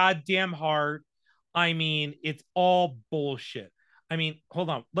your goddamn heart. I mean, it's all bullshit. I mean,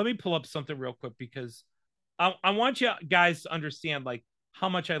 hold on. Let me pull up something real quick because I want you guys to understand like how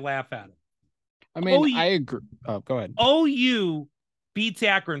much I laugh at it. I mean, I agree. Oh, go ahead. OU beats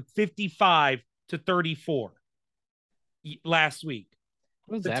Akron 55-34 last week.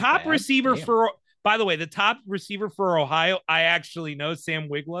 The top receiver by the way, the top receiver for Ohio, I actually know Sam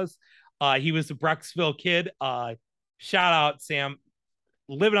Wiglas. He was a Brecksville kid. Shout out, Sam.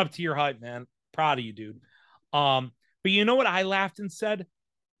 Living up to your hype, man. Proud of you, dude. But you know what I laughed and said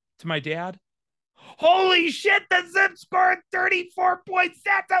to my dad? Holy shit, the Zips scored 34 points.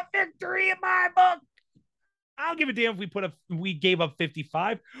 That's a victory in my book. I don't give a damn if we gave up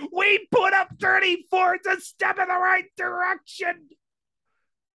 55. We put up 34. It's a step in the right direction.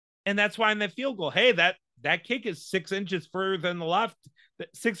 And that's why in that field goal, hey, that kick is 6 inches further than the left,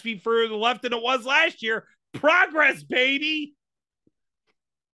 6 feet further to the left than it was last year. Progress, baby.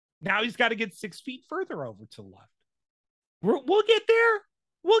 Now he's got to get 6 feet further over to the left. We'll get there.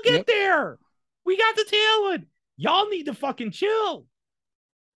 We'll get there. We got the talent. Y'all need to fucking chill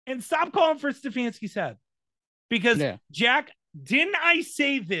and stop calling for Stefanski's head. Because, Jack, didn't I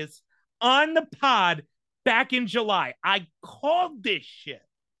say this on the pod back in July? I called this shit.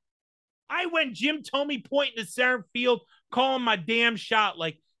 I went Jim Thome pointing to center field, calling my damn shot.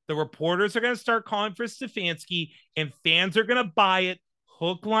 Like, the reporters are going to start calling for Stefanski, and fans are going to buy it,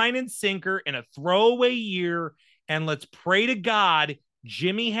 hook, line, and sinker in a throwaway year. And let's pray to God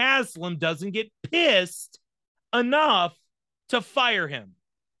Jimmy Haslam doesn't get pissed enough to fire him.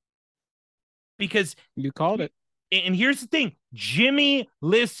 Because you called it. And here's the thing. Jimmy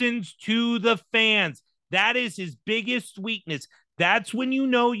listens to the fans. That is his biggest weakness. That's when you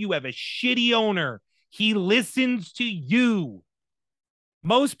know you have a shitty owner. He listens to you.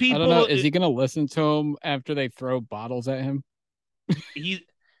 Most people. I don't know. Is he going to listen to him after they throw bottles at him?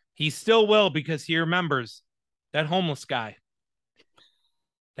 He still will, because he remembers that homeless guy.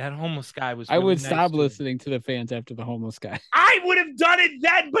 That homeless guy was. I really would nice stop to listening to the fans after the homeless guy. I would have done it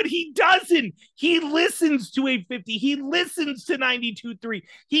then, but he doesn't. He listens to 850. He listens to 92.3.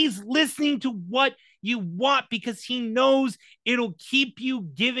 He's listening to what you want because he knows it'll keep you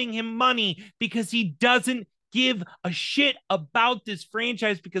giving him money, because he doesn't give a shit about this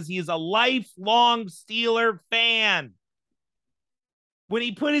franchise because he is a lifelong Steeler fan. When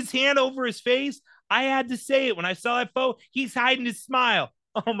he put his hand over his face, I had to say it. When I saw that photo, he's hiding his smile.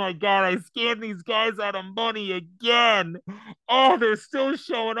 Oh my God, I scammed these guys out of money again. Oh, they're still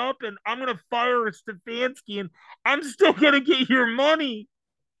showing up, and I'm going to fire Stefanski, and I'm still going to get your money.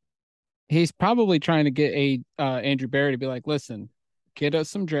 He's probably trying to get Andrew Berry to be like, listen, get us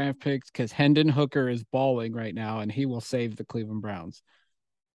some draft picks because Hendon Hooker is balling right now, and he will save the Cleveland Browns.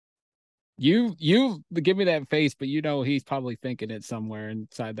 You give me that face, but you know he's probably thinking it somewhere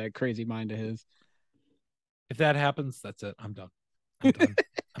inside that crazy mind of his. If that happens, that's it. I'm done.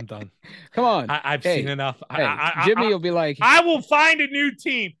 I'm done. Come on. I've seen enough. Jimmy will be like, I will find a new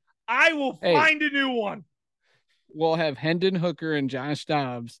team. I will find a new one. We'll have Hendon Hooker and Josh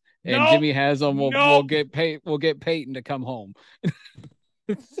Dobbs, and Jimmy Haslam will get Peyton to come home.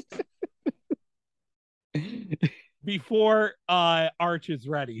 Before Arch is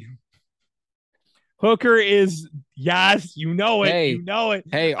ready. Hooker is, yes, you know it. You know it.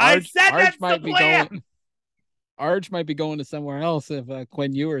 Hey, Arch might be going. Arch might be going to somewhere else if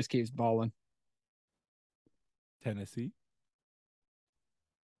Quinn Ewers keeps balling. Tennessee,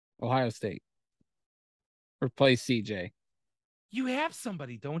 Ohio State. Replace CJ. You have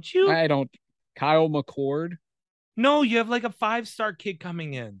somebody, don't you? I don't. Kyle McCord. No, you have like a 5-star kid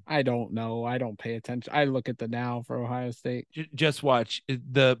coming in. I don't know. I don't pay attention. I look at the now for Ohio State. Just watch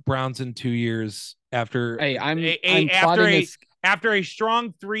the Browns in 2 years after. Hey, after a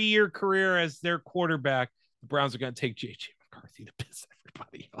strong 3-year career as their quarterback, the Browns are going to take JJ McCarthy to piss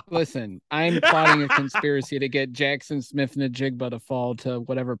everybody off. Listen, I'm plotting a conspiracy to get Jackson Smith-Njigba to fall to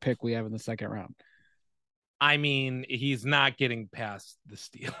whatever pick we have in the second round. I mean, he's not getting past the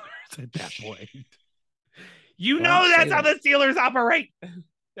Steelers at that point. That's how the Steelers operate.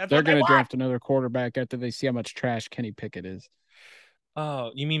 They're going to draft another quarterback after they see how much trash Kenny Pickett is. Oh,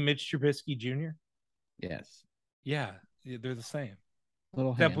 you mean Mitch Trubisky Jr.? Yes. Yeah, they're the same.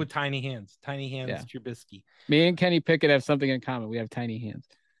 Little Except hands. with tiny hands. Tiny hands, yeah. Trubisky. Me and Kenny Pickett have something in common. We have tiny hands.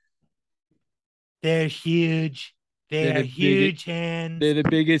 They're huge. They're huge hands. They're the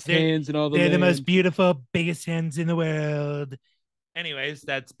biggest hands in all the They're land. the most beautiful, biggest hands in the world. Anyways,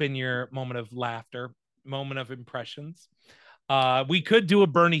 that's been your moment of laughter, moment of impressions. We could do a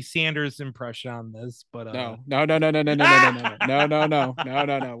Bernie Sanders impression on this, but no. We're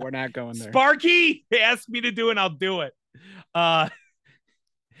not going there. Sparky asked me to do it, and I'll do it.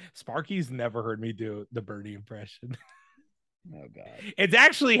 Sparky's never heard me do the Bernie impression. Oh God! It's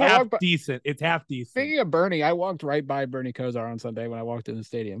actually half decent. It's half decent. Speaking of Bernie, I walked right by Bernie Kosar on Sunday when I walked in the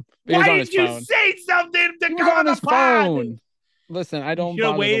stadium. Why did you say something to come on his phone? Listen, I don't. You should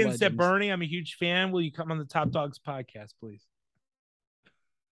have waited and said, Bernie, I'm a huge fan. Will you come on the Top Dogs podcast, please?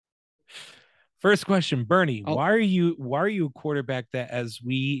 First question, Bernie. Why are you a quarterback that, as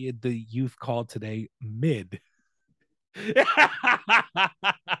we the youth call today, mid?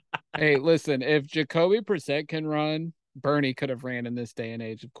 Hey, listen, if Jacoby Brissett can run, Bernie could have ran in this day and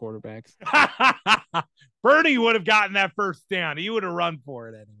age of quarterbacks. Bernie would have gotten that first down. He would have run for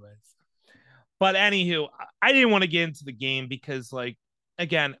it anyways. But anywho, I didn't want to get into the game because, like,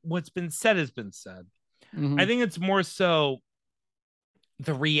 again, what's been said has been said. Mm-hmm. I think it's more so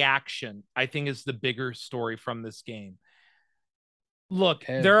the reaction, I think, is the bigger story from this game. Look,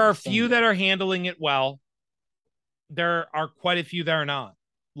 there are a few that are handling it well. There are quite a few that are not.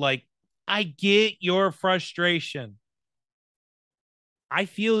 Like, I get your frustration. I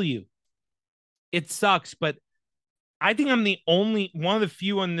feel you. It sucks, but I think I'm the only one of the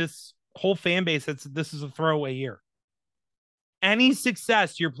few on this whole fan base that's this is a throwaway year. Any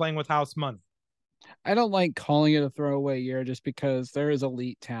success, you're playing with house money. I don't like calling it a throwaway year just because there is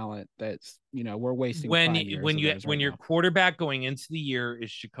elite talent that's, we're wasting when your quarterback going into the year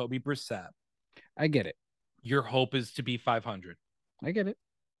is Jacoby Brissett. I get it. Your hope is to be 500. I get it.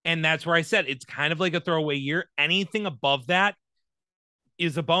 And that's where I said it's kind of like a throwaway year. Anything above that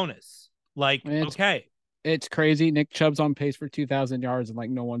is a bonus. Like, okay. It's crazy. Nick Chubb's on pace for 2,000 yards and, like,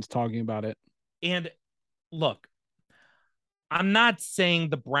 no one's talking about it. And look, I'm not saying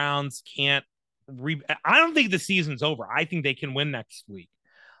the Browns can't I don't think the season's over. I think they can win next week.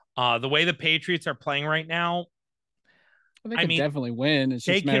 The way the Patriots are playing right now, they can definitely win. It's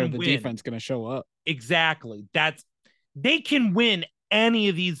just a matter of the defense going to show up. Exactly. They can win any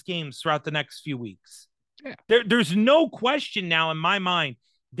of these games throughout the next few weeks. Yeah. There's no question now in my mind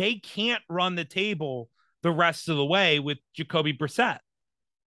they can't run the table the rest of the way with Jacoby Brissett.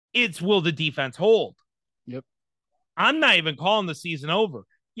 It's will the defense hold? Yep. I'm not even calling the season over.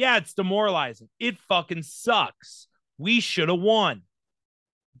 Yeah, it's demoralizing. It fucking sucks. We should have won.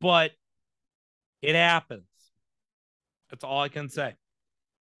 But it happens. That's all I can say.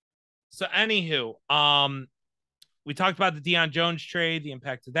 So anywho, we talked about the Deion Jones trade, the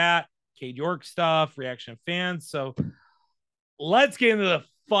impact of that, Cade York stuff, reaction of fans. So let's get into the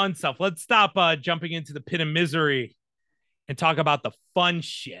fun stuff. Let's stop jumping into the pit of misery and talk about the fun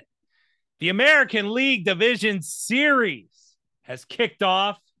shit. The American League Division Series has kicked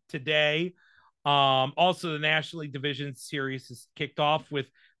off today. Also, the National League Division Series has kicked off with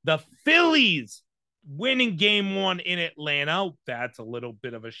the Phillies winning game 1 in Atlanta. That's a little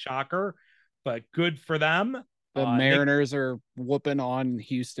bit of a shocker, but good for them. The Mariners are whooping on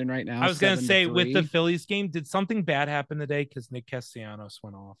Houston right now. I was going to say, with the Phillies game, did something bad happen today? Because Nick Castellanos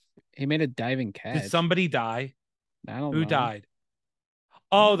went off. He made a diving catch. Did somebody die? I don't know. Who died?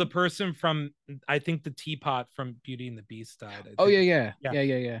 Oh, the person from, I think, the teapot from Beauty and the Beast died. Oh, yeah.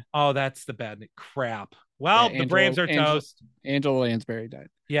 Oh, that's the bad crap. Well, the Braves are toast. Angela Lansbury died.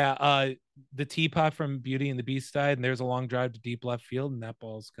 Yeah, the teapot from Beauty and the Beast died, and there's a long drive to deep left field, and that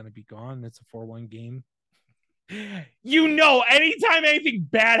ball's going to be gone. It's a 4-1 game. You know, anytime anything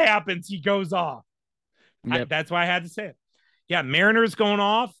bad happens, he goes off. Yep. That's why I had to say it. Yeah, Mariners going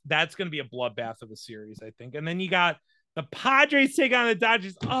off. That's going to be a bloodbath of a series, I think. And then you got the Padres take on the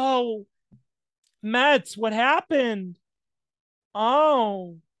Dodgers. Oh, Mets, what happened?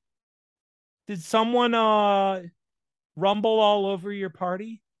 Oh, did someone rumble all over your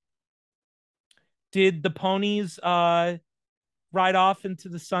party? Did the ponies ride off into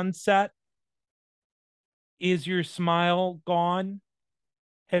the sunset? Is your smile gone?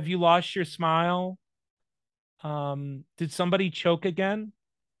 Have you lost your smile? Did somebody choke again?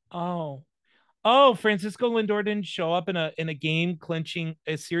 Oh, Francisco Lindor didn't show up in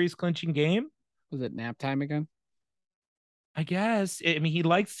a series clinching game. Was it nap time again? I guess. I mean, he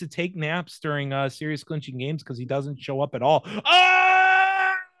likes to take naps during series clinching games because he doesn't show up at all.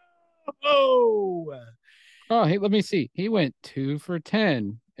 Oh, hey, let me see. He went 2 for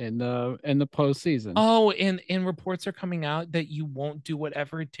 10 in the postseason. Oh, and reports are coming out that you won't do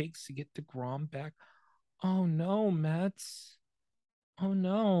whatever it takes to get DeGrom back. Oh no, Mets. Oh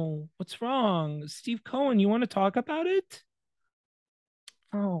no, what's wrong? Steve Cohen, you want to talk about it?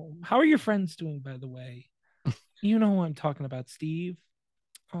 Oh, how are your friends doing, by the way? You know who I'm talking about, Steve.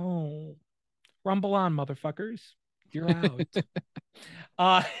 Oh, rumble on, motherfuckers. You're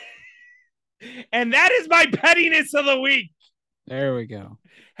out. And that is my pettiness of the week. There we go.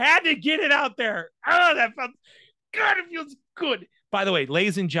 Had to get it out there. Oh, that felt good. It feels good. By the way,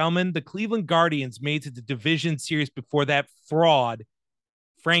 ladies and gentlemen, the Cleveland Guardians made it to the division series before that fraud,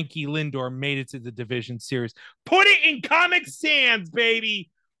 Frankie Lindor, made it to the division series. Put it in Comic Sans,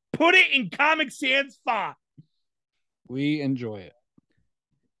 baby. Put it in Comic Sans font. We enjoy it.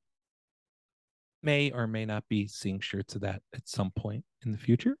 May or may not be seeing shirts of that at some point in the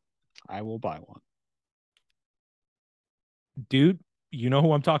future. I will buy one. Dude, you know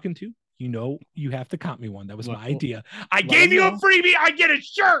who I'm talking to? You know, you have to comp me one. That was my idea. I gave you a freebie. I get a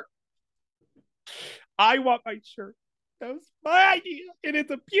shirt. I want my shirt. That was my idea. And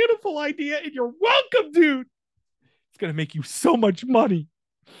it's a beautiful idea. And you're welcome, dude. It's going to make you so much money.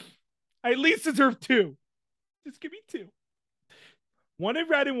 I at least deserve 2. Just give me 2. One in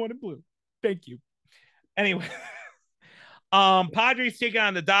red and one in blue. Thank you. Anyway. Padres taking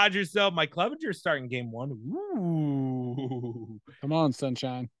on the Dodgers, though. Mike Clevenger starting game 1. Ooh. Come on,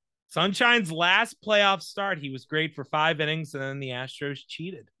 Sunshine. Sunshine's last playoff start, he was great for 5 innings, and then the Astros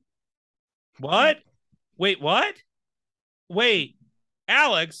cheated. What? Wait, what? Wait,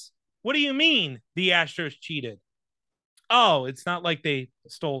 Alex, what do you mean the Astros cheated? Oh, it's not like they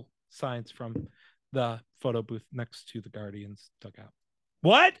stole signs from the photo booth next to the Guardians dugout.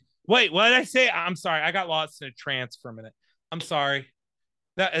 What? Wait, what did I say? I'm sorry. I got lost in a trance for a minute. I'm sorry.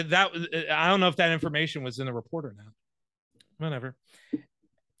 That I don't know if that information was in the report or not. Whatever.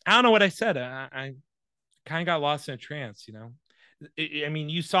 I don't know what I said. I kind of got lost in a trance, you know. I mean,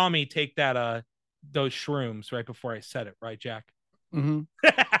 you saw me take that those shrooms right before I said it, right, Jack? Mm-hmm.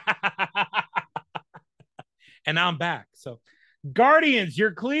 And now I'm back. So, Guardians,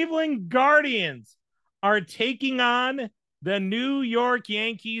 your Cleveland Guardians are taking on the New York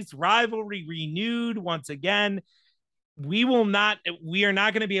Yankees. Rivalry renewed once again. We are not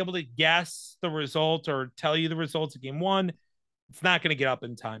going to be able to guess the result or tell you the results of game 1. It's not going to get up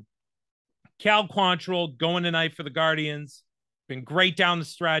in time. Cal Quantrill going tonight for the Guardians. Been great down the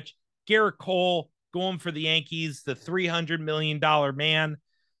stretch. Garrett Cole going for the Yankees, the $300 million man.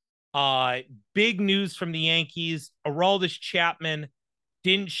 Big news from the Yankees. Aroldis Chapman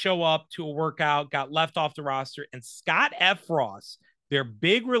didn't show up to a workout, got left off the roster. And Scott Effross, their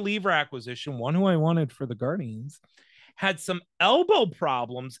big reliever acquisition, one who I wanted for the Guardians, had some elbow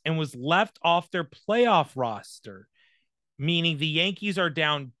problems and was left off their playoff roster. meaning the Yankees are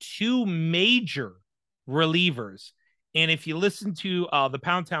down 2 major relievers. And if you listen to the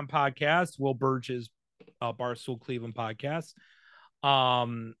Pound Town podcast, Will Burge's Barstool Cleveland podcast,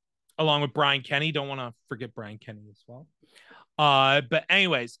 along with Brian Kenny, don't want to forget Brian Kenny as well. But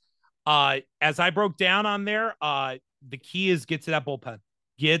anyways, as I broke down on there, the key is get to that bullpen.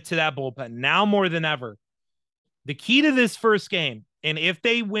 Get to that bullpen now more than ever. The key to this first game, and if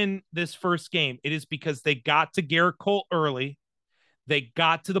they win this first game, it is because they got to Garrett Cole early. They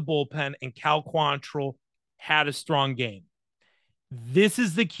got to the bullpen, and Cal Quantrill had a strong game. This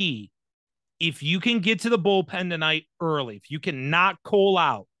is the key. If you can get to the bullpen tonight early, if you can knock Cole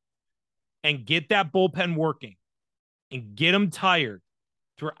out and get that bullpen working and get them tired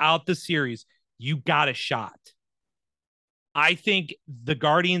throughout the series, you got a shot. I think the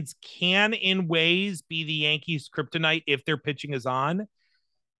Guardians can, in ways, be the Yankees' kryptonite if their pitching is on.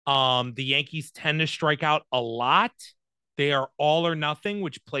 The Yankees tend to strike out a lot. They are all or nothing,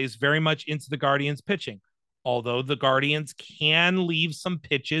 which plays very much into the Guardians' pitching. Although the Guardians can leave some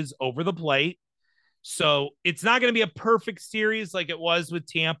pitches over the plate. So it's not going to be a perfect series like it was with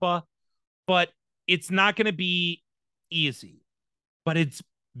Tampa, but it's not going to be easy. But it's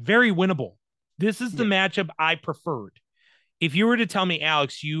very winnable. This is the matchup I preferred. If you were to tell me,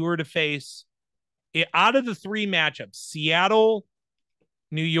 Alex, you were to face out of the 3 matchups, Seattle,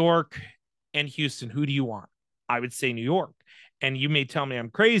 New York, and Houston, who do you want? I would say New York. And you may tell me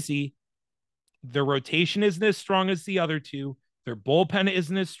I'm crazy. Their rotation isn't as strong as the other 2. Their bullpen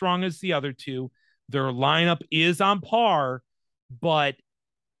isn't as strong as the other 2. Their lineup is on par, but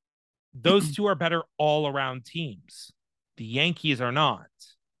those 2 are better all-around teams. The Yankees are not.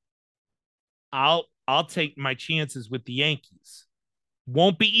 I'll take my chances with the Yankees.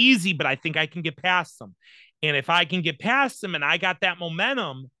 Won't be easy, but I think I can get past them. And if I can get past them and I got that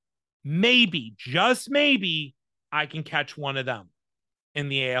momentum, maybe, just maybe, I can catch one of them in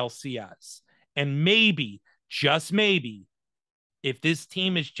the ALCS. And maybe, just maybe, if this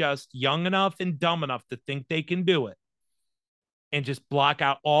team is just young enough and dumb enough to think they can do it and just block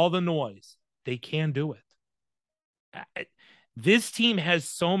out all the noise, they can do it. This team has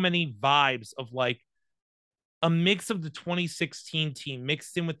so many vibes of like a mix of the 2016 team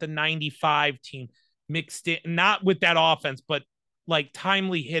mixed in with the 95 team, mixed in, not with that offense, but like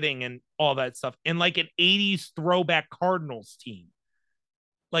timely hitting and all that stuff. And like an 80s throwback Cardinals team.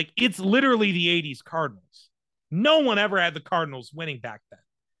 Like it's literally the 80s Cardinals. No one ever had the Cardinals winning back then.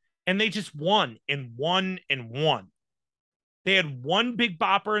 And they just won and won and won. They had one big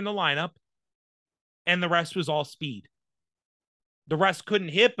bopper in the lineup and the rest was all speed. The rest couldn't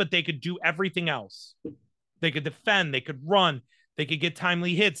hit, but they could do everything else. They could defend, they could run, they could get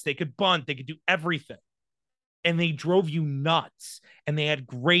timely hits, they could bunt, they could do everything. And they drove you nuts. And they had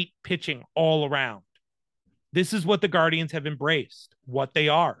great pitching all around. This is what the Guardians have embraced, what they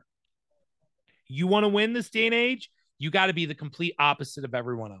are. You want to win this day and age, you got to be the complete opposite of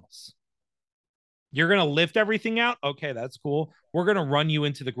everyone else. You're going to lift everything out? Okay, that's cool. We're going to run you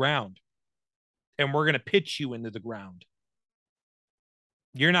into the ground. And we're going to pitch you into the ground.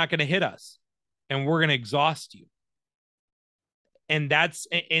 You're not going to hit us. And we're going to exhaust you. And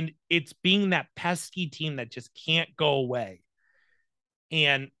it's being that pesky team that just can't go away.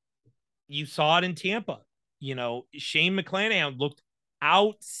 And you saw it in Tampa. You know, Shane McClanahan looked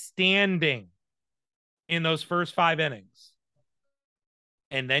outstanding in those first 5 innings.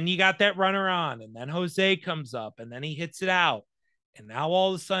 And then you got that runner on, and then Jose comes up, and then he hits it out. And now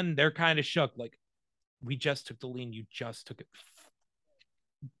all of a sudden they're kind of shook. Like, we just took the lead. You just took it.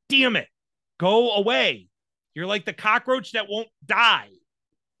 Damn it. Go away. You're like the cockroach that won't die.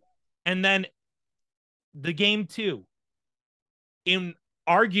 And then the game 2,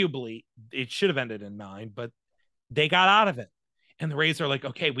 arguably, it should have ended in 9, but they got out of it. And the Rays are like,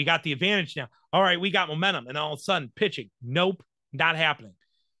 okay, we got the advantage now. All right, we got momentum. And all of a sudden, pitching. Nope, not happening.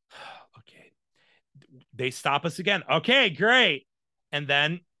 Okay. They stop us again. Okay, great. And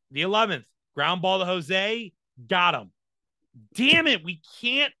then the 11th, ground ball to Jose, got him. Damn it, we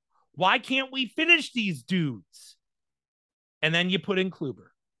can't. Why can't we finish these dudes? And then you put in Kluber.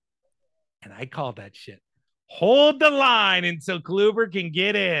 And I call that shit. Hold the line until Kluber can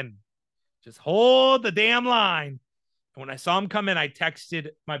get in. Just hold the damn line. And when I saw him come in, I texted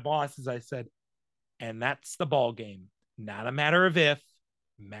my bosses. I said, and that's the ball game. Not a matter of if,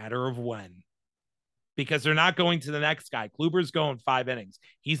 matter of when. Because they're not going to the next guy. Kluber's going 5 innings.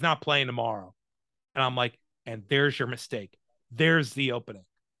 He's not playing tomorrow. And I'm like, and there's your mistake. There's the opening.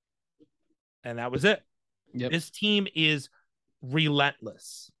 And that was it. Yep. This team is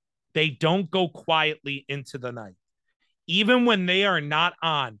relentless. They don't go quietly into the night. Even when they are not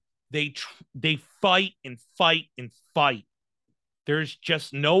on, they fight and fight and fight. There's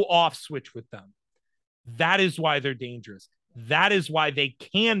just no off switch with them. That is why they're dangerous. That is why they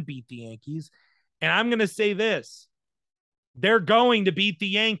can beat the Yankees. And I'm going to say this. They're going to beat the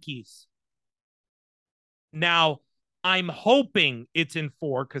Yankees. Now, I'm hoping it's in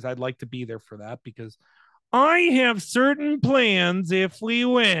 4 because I'd like to be there for that because I have certain plans if we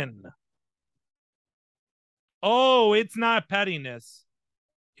win. Oh, it's not pettiness.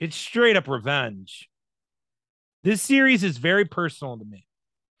 It's straight up revenge. This series is very personal to me.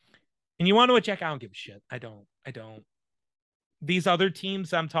 And you want to know what, Jack? I don't give a shit. I don't. These other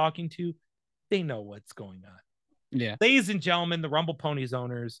teams I'm talking to, they know what's going on. Yeah. Ladies and gentlemen, the Rumble Ponies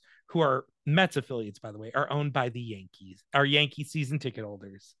owners, who are Mets affiliates, by the way, are owned by the Yankees, our Yankee season ticket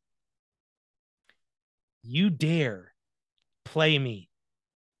holders. You dare play me.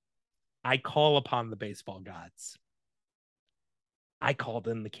 I call upon the baseball gods. I call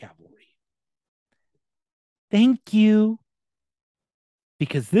them the cavalry. Thank you.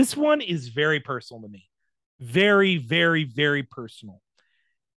 Because this one is very personal to me. Very, very, very personal.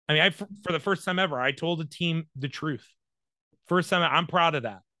 I mean, for the first time ever, I told a team the truth. First time, I'm proud of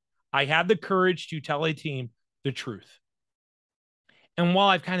that. I had the courage to tell a team the truth. And while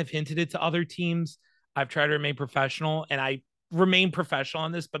I've kind of hinted it to other teams, I've tried to remain professional, and I remain professional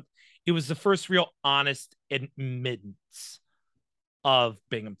on this, but it was the first real honest admittance of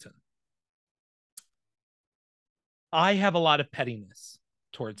Binghamton. I have a lot of pettiness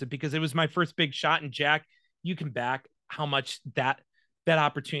towards it because it was my first big shot. And Jack, you can back how much that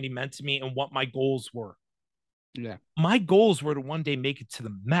opportunity meant to me and what my goals were. Yeah. My goals were to one day make it to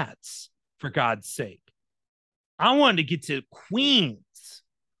the Mets, for God's sake. I wanted to get to Queens.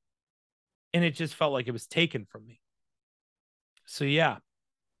 And it just felt like it was taken from me. So, yeah,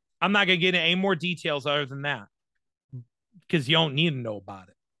 I'm not going to get into any more details other than that because you don't need to know about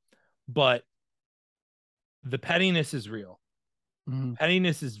it. But the pettiness is real. Mm-hmm.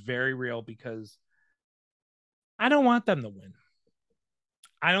 Pettiness is very real because I don't want them to win.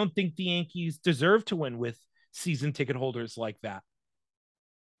 I don't think the Yankees deserve to win with season ticket holders like that.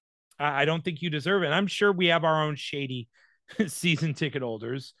 I don't think you deserve it. And I'm sure we have our own shady season ticket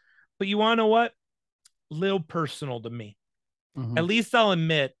holders, but you want to know what? Little personal to me. Mm-hmm. At least I'll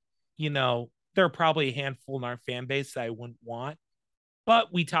admit, there are probably a handful in our fan base that I wouldn't want,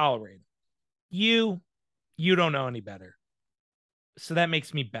 but we tolerate them. You don't know any better. So that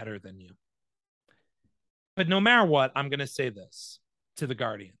makes me better than you. But no matter what, I'm going to say this to the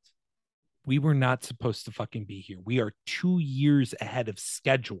Guardians. We were not supposed to fucking be here. We are 2 years ahead of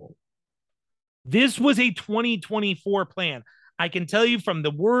schedule. This was a 2024 plan. I can tell you from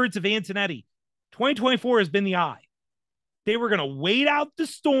the words of Antonetti, 2024 has been the eye. They were going to wait out the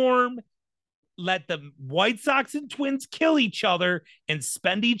storm, let the White Sox and Twins kill each other and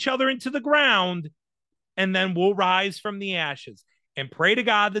spend each other into the ground, and then we'll rise from the ashes. And pray to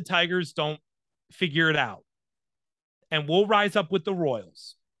God the Tigers don't figure it out. And we'll rise up with the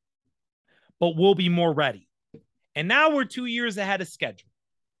Royals. But we'll be more ready. And now we're 2 years ahead of schedule.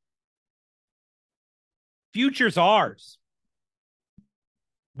 Future's ours.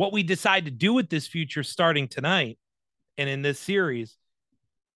 What we decide to do with this future starting tonight and in this series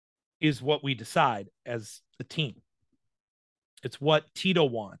is what we decide as a team. It's what Tito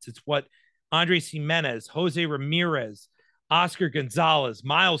wants. It's what Andres Jimenez, Jose Ramirez, Oscar Gonzalez,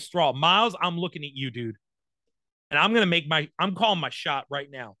 Miles Straw. Miles, I'm looking at you, dude. And I'm calling my shot right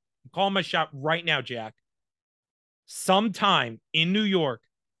now. I'm calling my shot right now, Jack. Sometime in New York,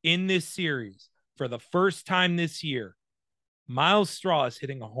 in this series, for the first time this year, Miles Straw is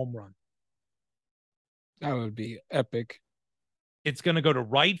hitting a home run. That would be epic. It's going to go to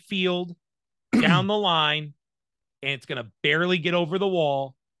right field, down the line, and it's going to barely get over the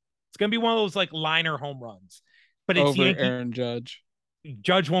wall. It's going to be one of those like liner home runs. But it's over Aaron Judge.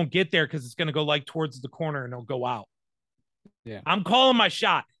 Judge won't get there because it's going to go like towards the corner and it'll go out. Yeah. I'm calling my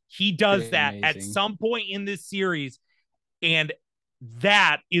shot. He does that amazing. at some point in this series. And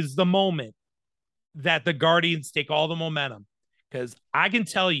that is the moment that the Guardians take all the momentum. Because I can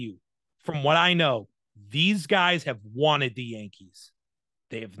tell you from what I know, these guys have wanted the Yankees.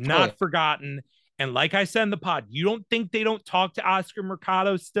 They have not forgotten. And like I said in the pod, you don't think they don't talk to Oscar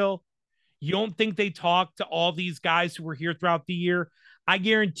Mercado still? You don't think they talk to all these guys who were here throughout the year? I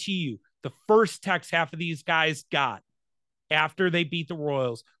guarantee you the first text half of these guys got after they beat the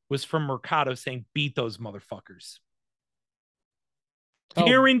Royals was from Mercado saying, beat those motherfuckers.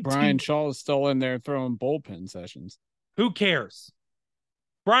 Guaranteed. Brian Shaw is still in there throwing bullpen sessions. Who cares?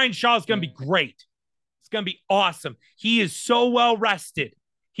 Brian Shaw is going to be great. It's going to be awesome. He is so well rested.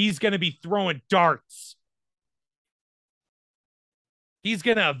 He's going to be throwing darts. He's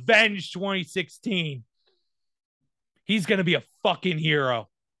going to avenge 2016. He's going to be a fucking hero.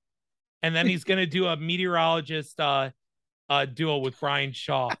 And then he's going to do a meteorologist duel with Brian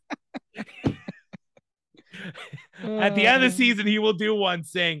Shaw. At the end of the season, he will do one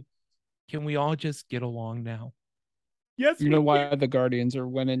saying, "Can we all just get along now?" Yes. You know why the Guardians are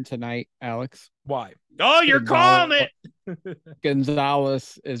winning tonight, Alex? Why? Oh, you're calling it.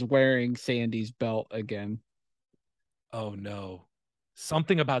 Gonzalez is wearing Sandy's belt again. Oh no.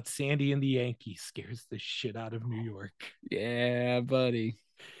 Something about Sandy and the Yankees scares the shit out of New York. Yeah, buddy.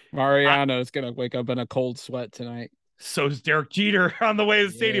 Mariano's gonna wake up in a cold sweat tonight. So's Derek Jeter on the way to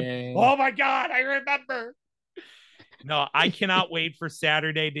the stadium. Yeah. Oh my God, I remember. No, I cannot wait for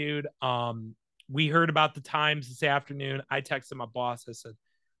Saturday, dude. We heard about the times this afternoon. I texted my boss. I said,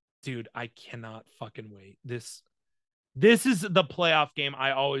 dude, I cannot fucking wait. This is the playoff game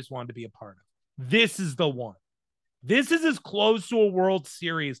I always wanted to be a part of. This is the one. This is as close to a World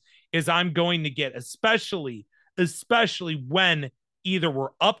Series as I'm going to get, especially when either we're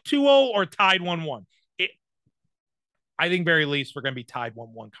up 2-0 or tied 1-1. I think very least we're going to be tied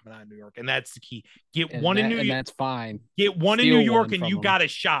 1-1 coming out of New York, and that's the key. Get one in New York. That's fine. Get one in New York, and you got a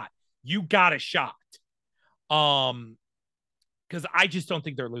shot. You got a shot. Because I just don't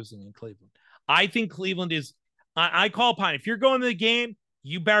think they're losing in Cleveland. I think Cleveland is. I call upon, if you're going to the game,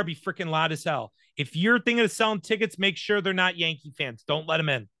 you better be freaking loud as hell. If you're thinking of selling tickets, make sure they're not Yankee fans. Don't let them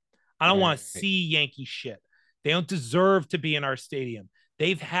in. I don't want to see Yankee shit. They don't deserve to be in our stadium.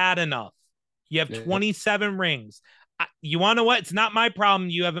 They've had enough. You have 27 rings. You want to know what? It's not my problem.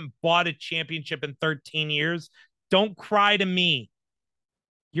 You haven't bought a championship in 13 years. Don't cry to me.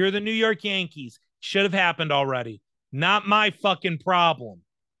 You're the New York Yankees. Should have happened already. Not my fucking problem.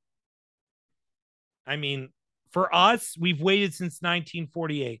 I mean, for us, we've waited since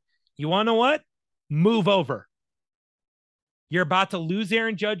 1948. You want to know what? Move over. You're about to lose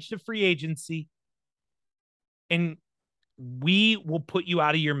Aaron Judge to free agency, and we will put you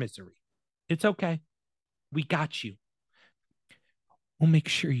out of your misery. It's okay. We got you. We'll make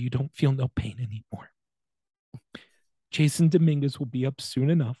sure you don't feel no pain anymore. Jason Dominguez will be up soon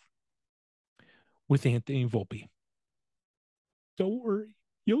enough with Anthony Volpe. Don't worry.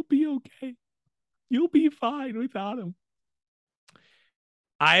 You'll be okay. You'll be fine without him.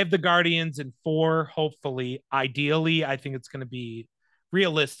 I have the Guardians in 4, hopefully. Ideally, I think it's going to be,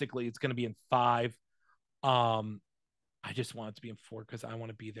 realistically, it's going to be in 5. I just want it to be in 4 because I want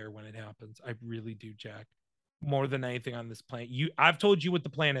to be there when it happens. I really do, Jack. More than anything on this plan. I've told you what the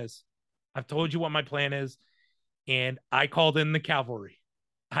plan is. I've told you what my plan is. And I called in the cavalry.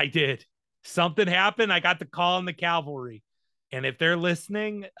 I did. Something happened. I got the call in the cavalry. And if they're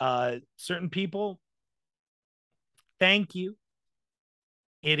listening, certain people, thank you.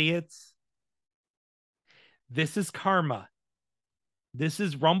 Idiots. This is karma. This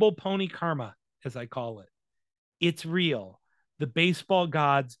is Rumble Pony karma, as I call it. It's real. The baseball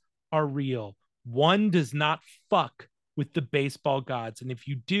gods are real. One does not fuck with the baseball gods. And if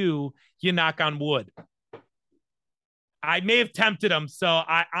you do, you knock on wood. I may have tempted them, so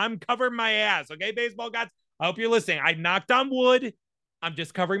I'm covering my ass. Okay, baseball gods? I hope you're listening. I knocked on wood. I'm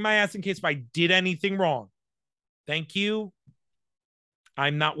just covering my ass in case if I did anything wrong. Thank you.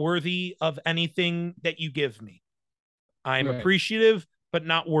 I'm not worthy of anything that you give me. I'm appreciative, but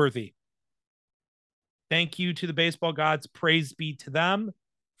not worthy. Thank you to the baseball gods. Praise be to them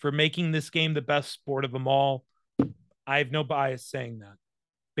for making this game the best sport of them all. I have no bias saying that.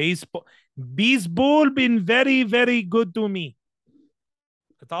 Baseball been very, very good to me.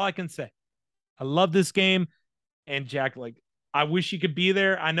 That's all I can say. I love this game. And Jack, I wish you could be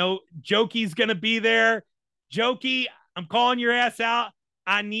there. I know Jokey's going to be there. Jokey, I'm calling your ass out.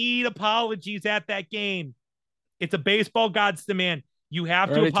 I need apologies at that game. It's a baseball god's demand. You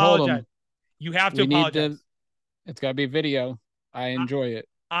have to apologize. You have to apologize. It's got to be video. I enjoy it.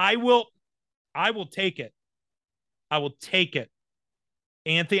 I will take it. I will take it.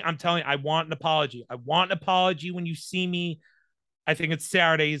 Anthony, I'm telling you, I want an apology. I want an apology when you see me. I think it's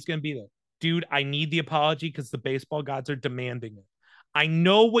Saturday. He's going to be there. Dude, I need the apology because the baseball gods are demanding it. I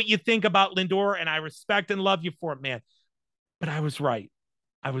know what you think about Lindor, and I respect and love you for it, man. But I was right.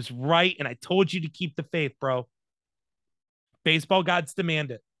 I was right, and I told you to keep the faith, bro. Baseball gods demand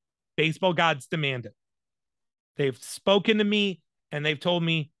it. Baseball gods demand it. They've spoken to me, and they've told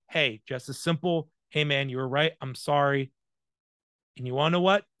me, hey, just a simple, hey, man, you were right. I'm sorry. And you want to know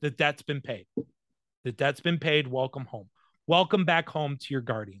what? The debt's been paid. The debt's been paid. Welcome home. Welcome back home to your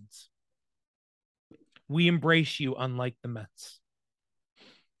Guardians. We embrace you, unlike the Mets.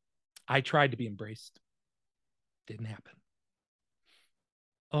 I tried to be embraced. Didn't happen.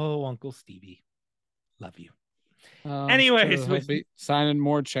 Oh, Uncle Stevie. Love you. Anyways, he'll be signing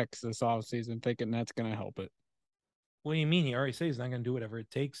more checks this offseason, thinking that's going to help it. What do you mean? He already said he's not going to do whatever it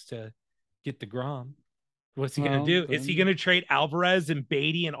takes to get DeGrom. What's he Well, going to do? Is he going to trade Alvarez and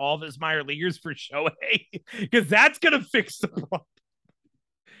Beatty and all of his minor leaguers for Shohei? Because that's going to fix the problem.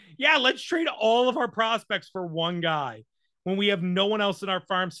 Yeah, let's trade all of our prospects for one guy when we have no one else in our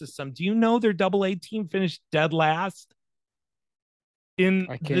farm system. Do you know their AA team finished dead last in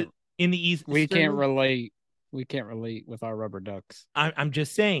the East? We can't relate. We can't relate with our rubber ducks. I'm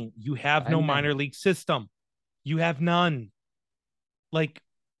just saying, you have no minor league system. You have none. Like,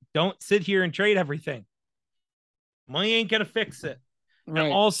 don't sit here and trade everything. Money ain't gonna fix it. Right.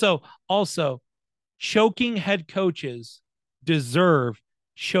 And also, choking head coaches deserve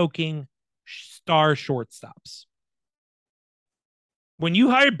choking star shortstops. When you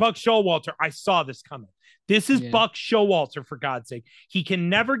hired Buck Showalter, I saw this coming. This is Buck Showalter, for God's sake. He can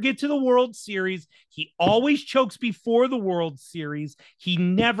never get to the World Series. He always chokes before the World Series. He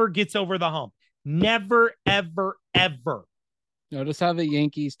never gets over the hump. Never, ever, ever. Notice how the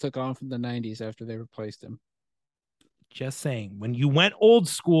Yankees took off in the 90s after they replaced him. Just saying, when you went old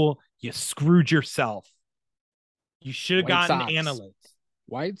school, you screwed yourself. You should have gotten analysts.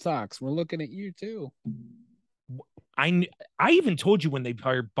 White Sox, we're looking at you too. I even told you when they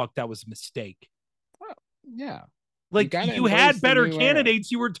hired Buck that was a mistake. Well, yeah. Like, you had better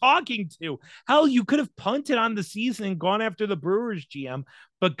candidates you were talking to. Hell, you could have punted on the season and gone after the Brewers GM,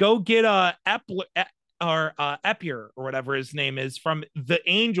 but go get Epler or whatever his name is from the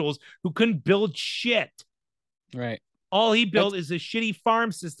Angels, who couldn't build shit. Right. All he built is a shitty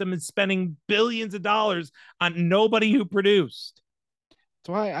farm system and spending billions of dollars on nobody who produced.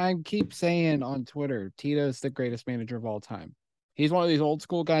 That's why I keep saying on Twitter, Tito's the greatest manager of all time. He's one of these old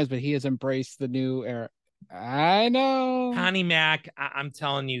school guys, but he has embraced the new era. I know. Connie Mack, I'm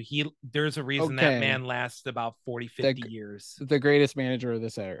telling you, there's a reason that man lasts about 40, 50 years. The greatest manager of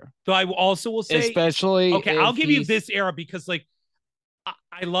this era. So I also will say, especially, okay, I'll give you this era because, like,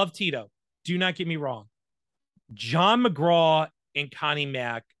 I love Tito. Do not get me wrong. John McGraw and Connie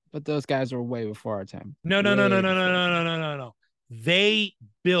Mack. But those guys were way before our time. No. They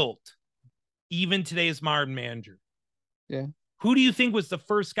built even today's modern manager. Yeah. Who do you think was the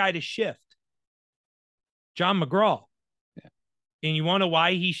first guy to shift? John McGraw. Yeah. And you want to know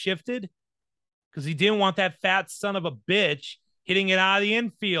why he shifted? Because he didn't want that fat son of a bitch hitting it out of the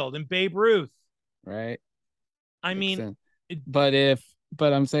infield and Babe Ruth. Right. I mean, but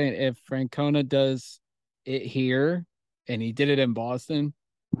I'm saying if Francona does it here and he did it in Boston,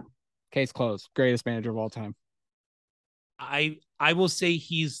 case closed. Greatest manager of all time. I will say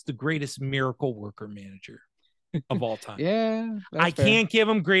he's the greatest miracle worker manager of all time. Yeah. I can't give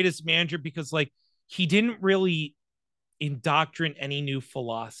him greatest manager because, like, he didn't really indoctrinate any new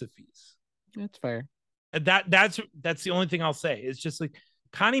philosophies. That's fair. That's the only thing I'll say. It's just like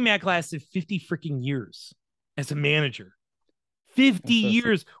Connie Mack lasted 50 freaking years as a manager. 50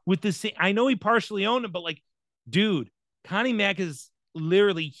 years with the same. I know he partially owned it, but, like, dude, Connie Mack is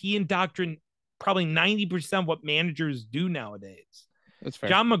literally, he indoctrinated probably 90% of what managers do nowadays. That's fair.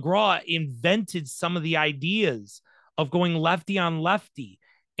 John McGraw invented some of the ideas of going lefty on lefty.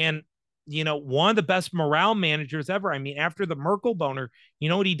 And, you know, one of the best morale managers ever. I mean, after the Merkel boner, you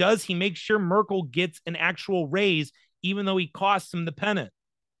know what he does? He makes sure Merkel gets an actual raise, even though he costs him the pennant.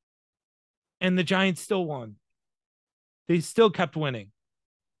 And the Giants still won. They still kept winning.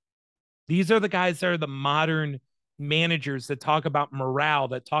 These are the guys that are the modern managers that talk about morale,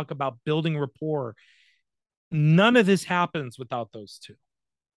 that talk about building rapport. None of this happens without those two.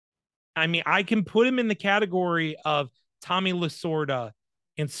 I mean, I can put him in the category of Tommy Lasorda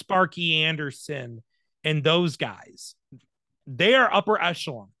and Sparky Anderson and those guys. They are upper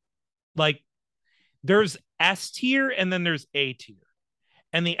echelon. Like, there's S tier and then there's A tier.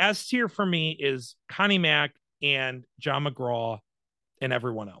 And the S tier for me is Connie Mack and John McGraw and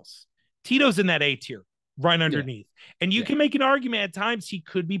everyone else. Tito's in that A tier, right underneath. Yeah. And you can make an argument at times he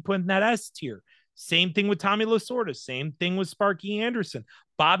could be put in that S tier. Same thing with Tommy Lasorda. Same thing with Sparky Anderson.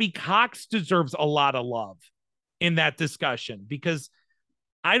 Bobby Cox deserves a lot of love in that discussion because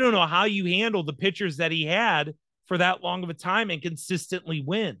I don't know how you handle the pitchers that he had for that long of a time and consistently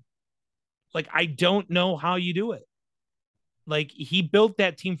win. Like, I don't know how you do it. Like, he built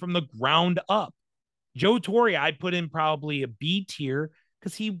that team from the ground up. Joe Torre, I put in probably a B tier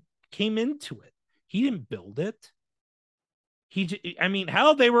because he came into it. He didn't build it. I mean,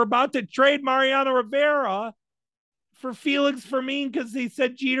 hell, they were about to trade Mariano Rivera for Felix Fermin because they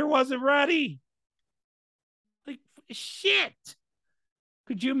said Jeter wasn't ready. Like, shit.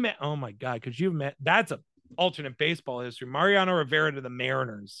 Could you met? Oh my God. Could you have met? That's an alternate baseball history. Mariano Rivera to the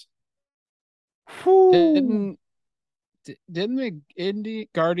Mariners. Didn't the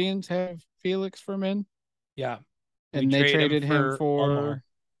Guardians have Felix Fermin? Yeah. And they traded him for Omar.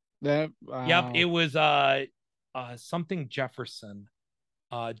 that. Yep, it was something Jefferson,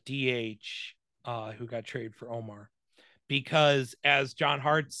 DH, who got traded for Omar, because as John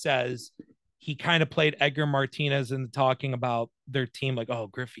Hart says, he kind of played Edgar Martinez in talking about their team, like, oh,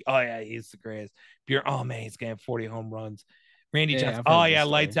 Griffey, oh yeah, he's the greatest. Oh man, he's gonna have 40 home runs. Randy Johnson, oh yeah,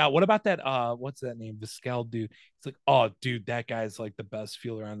 lights out. What about that? What's that name? Vizquel dude. It's like, oh dude, that guy's like the best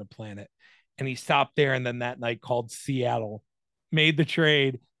fielder on the planet. And he stopped there, and then that night called Seattle, made the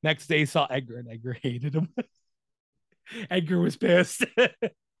trade. Next day saw Edgar, and Edgar hated him. Edgar was pissed.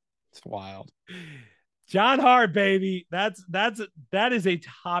 It's wild. John Hart, baby. That is a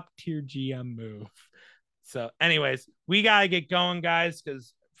top tier GM move. So, anyways, we gotta get going, guys,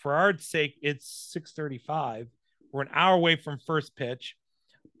 because for Art's sake, it's 6:35. We're an hour away from first pitch.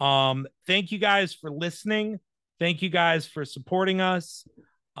 Thank you guys for listening. Thank you guys for supporting us.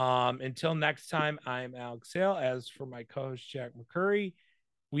 Until next time, I'm Alex Hale. As for my co-host Jack McCurry,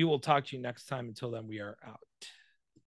 we will talk to you next time. Until then, we are out.